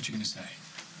 look, I know what you're going to say.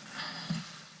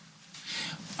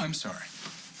 I'm sorry.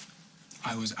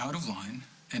 I was out of line,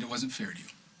 and it wasn't fair to you.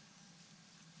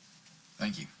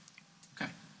 Thank you.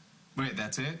 Okay. Wait,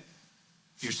 that's it?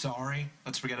 You're sorry?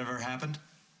 Let's forget it ever happened?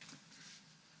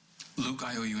 Luke,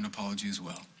 I owe you an apology as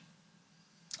well.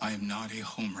 I am not a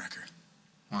homewrecker.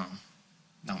 Well,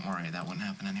 don't worry. That wouldn't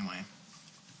happen anyway.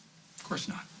 Of course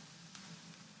not.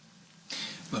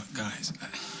 Look, guys,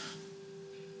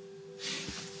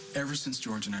 ever since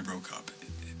George and I broke up,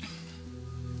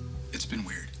 it's been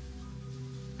weird.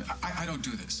 I don't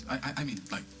do this. I mean,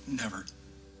 like, never.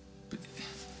 But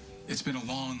it's been a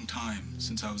long time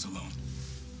since I was alone.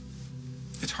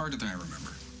 It's harder than I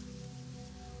remember.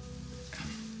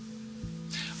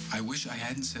 I wish I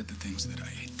hadn't said the things that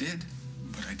I did,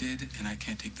 but I did, and I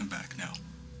can't take them back now.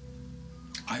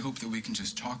 I hope that we can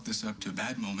just chalk this up to a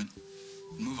bad moment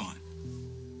and move on.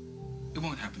 It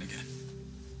won't happen again.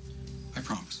 I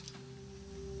promise.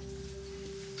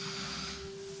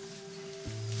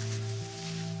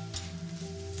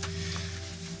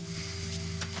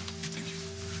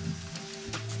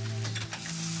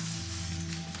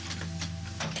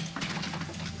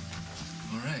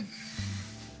 All right.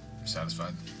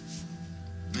 Satisfied?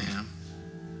 Yeah.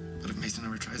 But if Mason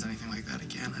ever tries anything like that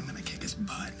again, I'm gonna kick his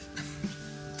butt.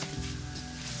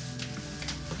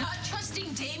 Not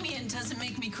trusting Damien doesn't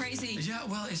make me crazy. Yeah,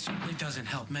 well, it certainly doesn't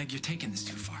help. Meg, you're taking this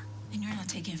too far. And you're not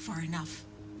taking it far enough.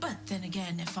 But then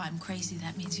again, if I'm crazy,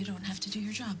 that means you don't have to do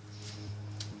your job.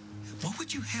 What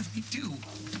would you have me do?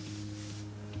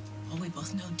 Well, we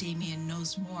both know Damien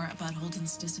knows more about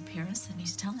Holden's disappearance than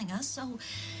he's telling us, so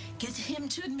get him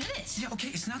to admit it. Yeah, okay,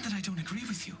 it's not that I don't agree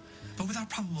with you. But without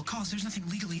probable cause, there's nothing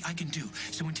legally I can do.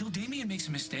 So until Damien makes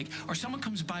a mistake or someone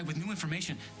comes by with new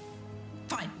information...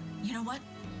 Fine. You know what?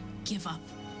 Give up.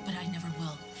 But I never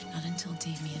will. Not until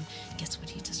Damien gets what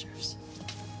he deserves.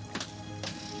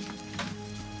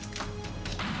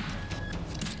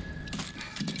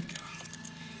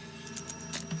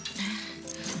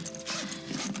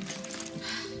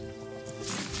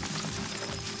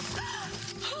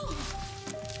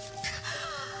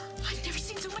 I've never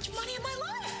seen so much money in my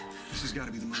life. This has got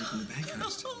to be the money from the bank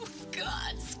heist. Oh,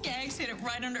 God. Skaggs hit it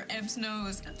right under Eb's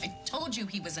nose. I told you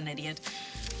he was an idiot.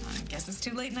 I guess it's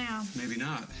too late now. Maybe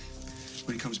not.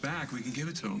 When he comes back, we can give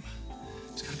it to him.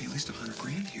 There's got to be at least $100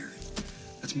 grand here.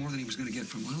 That's more than he was going to get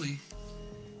from Lily.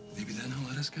 Maybe then he'll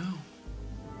let us go.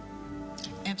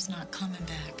 Eb's not coming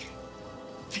back.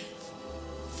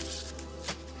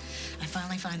 I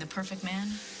finally find the perfect man.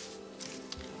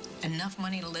 Enough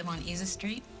money to live on Easy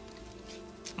Street.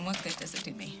 And what good does it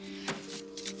do me?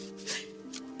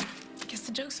 Guess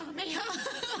the joke's on me, huh?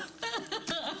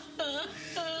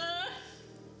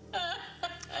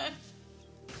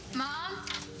 Mom?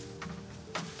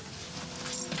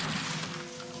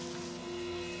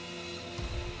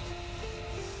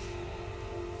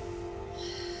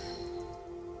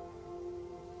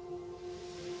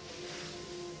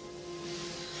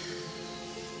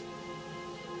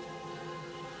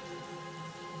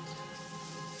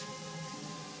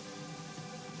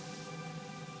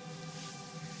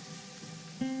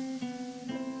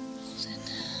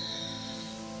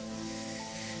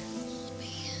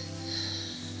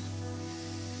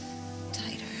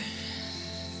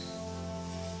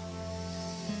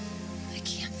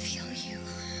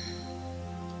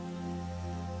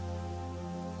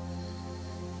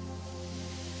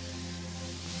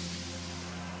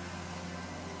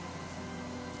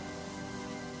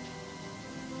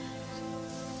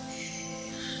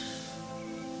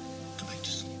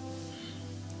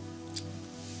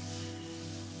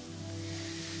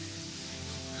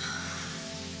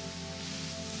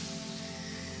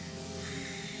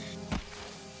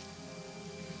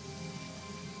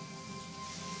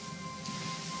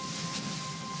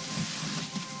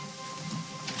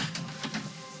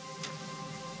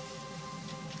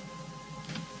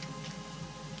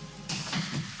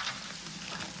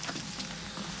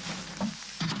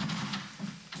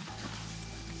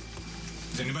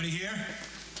 anybody here?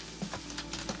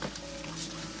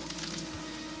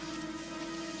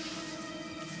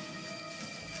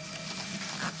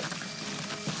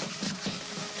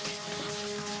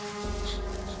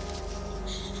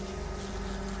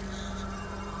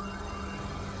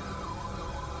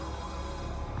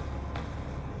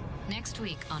 Next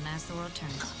week on As the World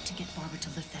Turns. Got to get Barbara to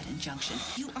lift that injunction.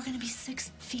 You are going to be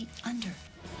 6 feet under.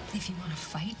 If you want to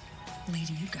fight,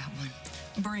 lady, you got one.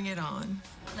 Bring it on.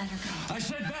 Let her go. I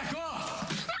said back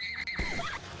off!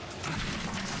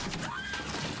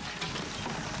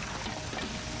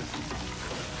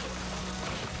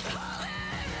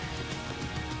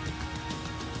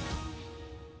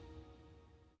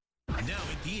 Now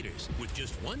in theaters, with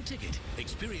just one ticket,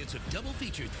 experience a double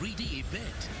feature 3D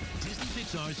event. Disney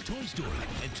Pixar's Toy Story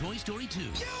and Toy Story 2.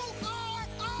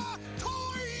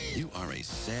 You are a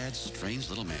sad, strange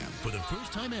little man. For the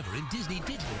first time ever in Disney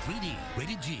Digital 3D,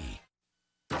 rated G.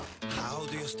 How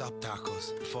do you stop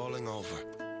tacos falling over?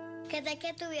 Que de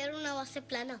que tuviera una base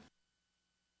plana.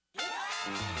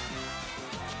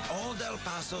 Old El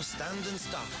Paso stand and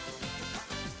stop.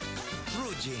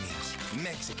 True genius,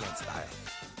 Mexican style.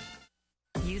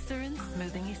 Eucerin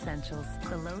Smoothing Essentials,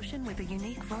 the lotion with a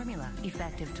unique formula,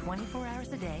 effective 24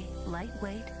 hours a day,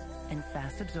 lightweight, and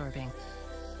fast absorbing.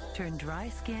 Turn dry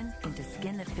skin into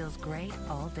skin that feels great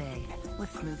all day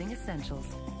with Smoothing Essentials,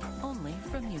 only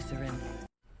from Eucerin.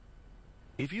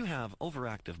 If you have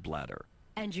overactive bladder,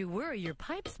 and you worry your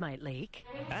pipes might leak,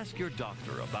 ask your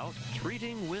doctor about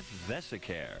treating with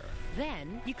Vesicare.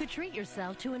 Then you could treat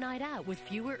yourself to a night out with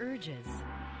fewer urges,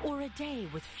 or a day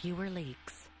with fewer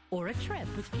leaks, or a trip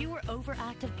with fewer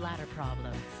overactive bladder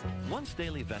problems. Once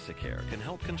daily Vesicare can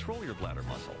help control your bladder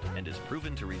muscle and is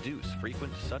proven to reduce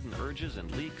frequent sudden urges and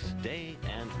leaks day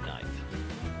and night.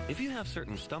 If you have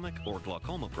certain stomach or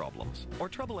glaucoma problems or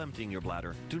trouble emptying your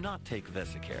bladder, do not take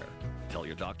Vesicare. Tell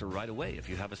your doctor right away if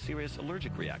you have a serious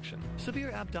allergic reaction,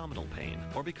 severe abdominal pain,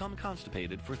 or become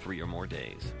constipated for 3 or more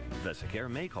days. Vesicare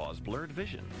may cause blurred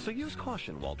vision, so use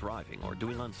caution while driving or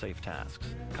doing unsafe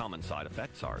tasks. Common side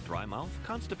effects are dry mouth,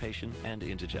 constipation, and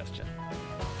indigestion.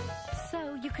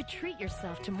 So you could treat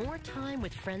yourself to more time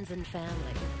with friends and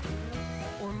family,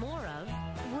 or more of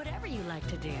whatever you like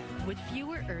to do with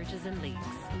fewer urges and leaks.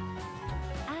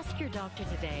 Ask your doctor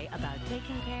today about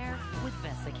taking care with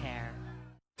Vesicare.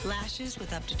 Lashes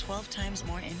with up to 12 times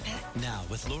more impact? Now,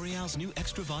 with L'Oreal's new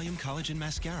Extra Volume Collagen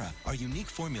Mascara, our unique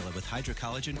formula with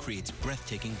Hydrocollagen creates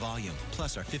breathtaking volume.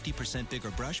 Plus, our 50% bigger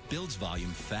brush builds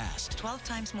volume fast. 12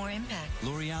 times more impact.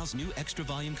 L'Oreal's new Extra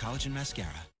Volume Collagen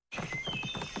Mascara.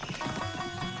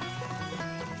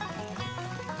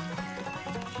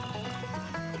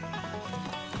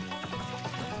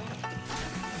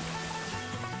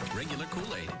 Regular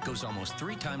Kool-Aid goes almost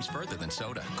 3 times further than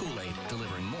soda. Kool-Aid,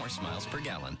 delivering more smiles per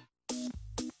gallon.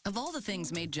 Of all the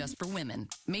things made just for women,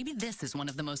 maybe this is one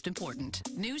of the most important.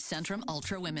 New Centrum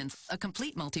Ultra Women's, a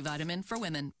complete multivitamin for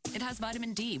women. It has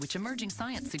vitamin D, which emerging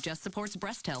science suggests supports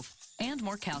breast health, and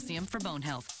more calcium for bone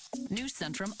health. New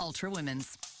Centrum Ultra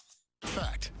Women's.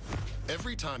 Fact.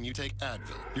 Every time you take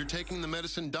Advil, you're taking the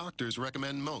medicine doctors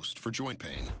recommend most for joint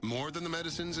pain, more than the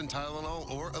medicines in Tylenol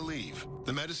or Aleve.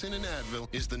 The medicine in Advil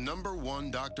is the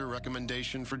 #1 doctor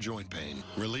recommendation for joint pain.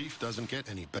 Relief doesn't get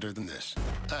any better than this.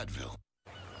 Advil.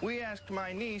 We asked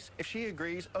my niece if she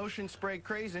agrees ocean spray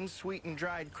craisins, sweet and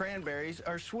dried cranberries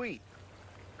are sweet.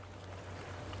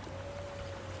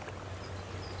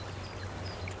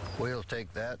 We'll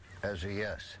take that as a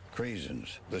yes.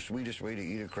 Craisins, the sweetest way to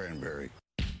eat a cranberry.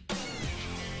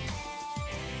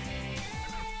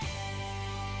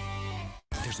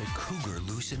 There's a cougar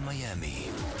loose in Miami,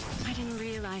 I didn't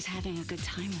realize having a good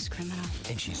time was criminal.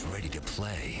 and she's ready to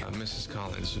play. Mrs.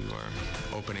 Collins, you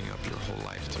are opening up your whole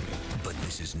life to me. But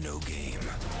this is no game.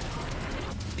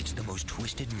 It's the most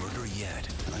twisted murder yet.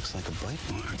 Looks like a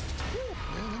bite mark.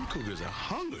 Man, them cougars are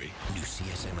hungry. New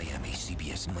CSI Miami,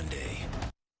 CBS Monday.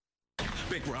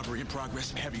 Big robbery in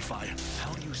progress, heavy fire.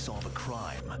 How do you solve a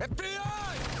crime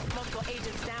FBI! Multiple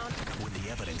agents down. when the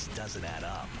evidence doesn't add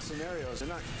up? Scenarios are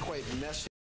not quite messy.